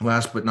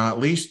last but not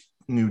least,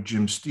 new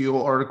Jim Steele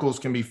articles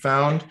can be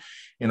found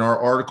in our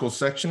article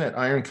section at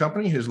Iron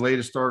Company. His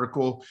latest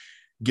article,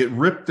 Get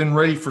Ripped and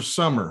Ready for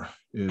Summer,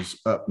 is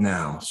up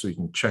now, so you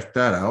can check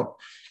that out.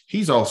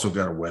 He's also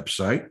got a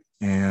website,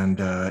 and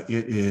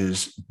it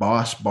is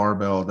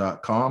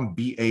bossbarbell.com,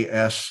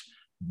 BAS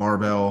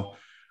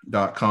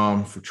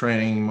barbell.com, for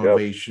training,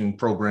 motivation,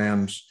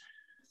 programs,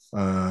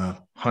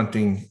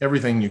 hunting,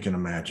 everything you can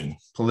imagine.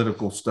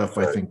 Political stuff,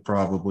 I think,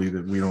 probably,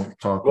 that we don't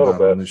talk about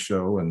on the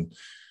show. And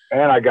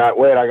I got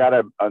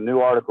a new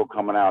article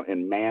coming out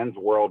in Man's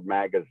World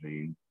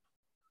magazine,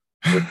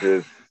 which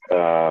is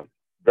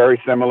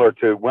very similar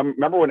to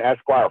remember when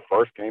Esquire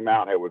first came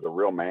out? It was a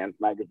real man's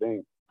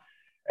magazine,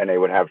 and they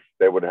would have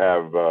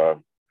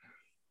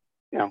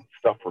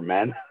stuff for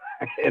men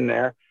in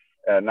there,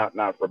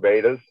 not for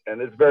betas. And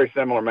it's a very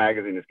similar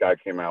magazine this guy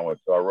came out with.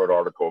 So I wrote an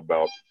article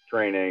about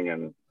training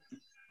and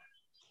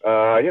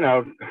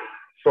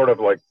sort of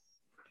like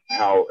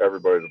how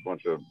everybody's a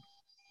bunch of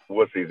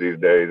wussies these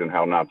days and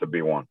how not to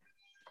be one.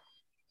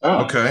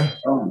 Oh, okay.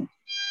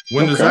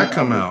 When does that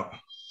come out?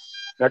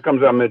 That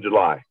comes out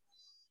mid-July.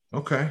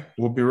 Okay,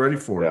 we'll be ready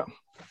for it.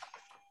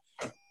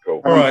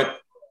 Cool. All right.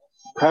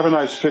 Have a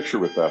nice picture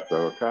with that,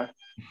 though, okay?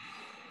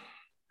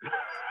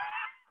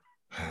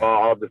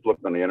 I'll just look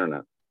on the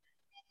internet.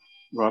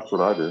 Well, that's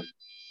what I do.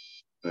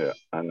 Yeah,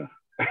 I know.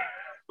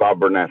 Bob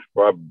Burnett.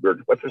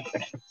 What's his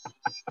name?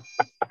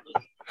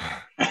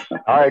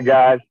 All right,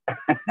 guys.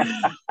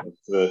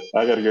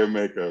 I got to go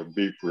make a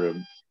beef rib.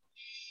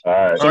 All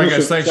right. All right,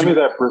 guys. Thanks. Send me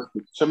that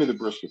brisket. Send me the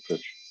brisket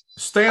picture.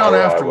 Stay on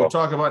after. We'll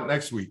talk about it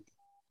next week.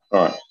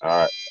 All right. All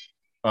right.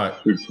 All right.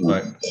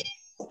 Bye.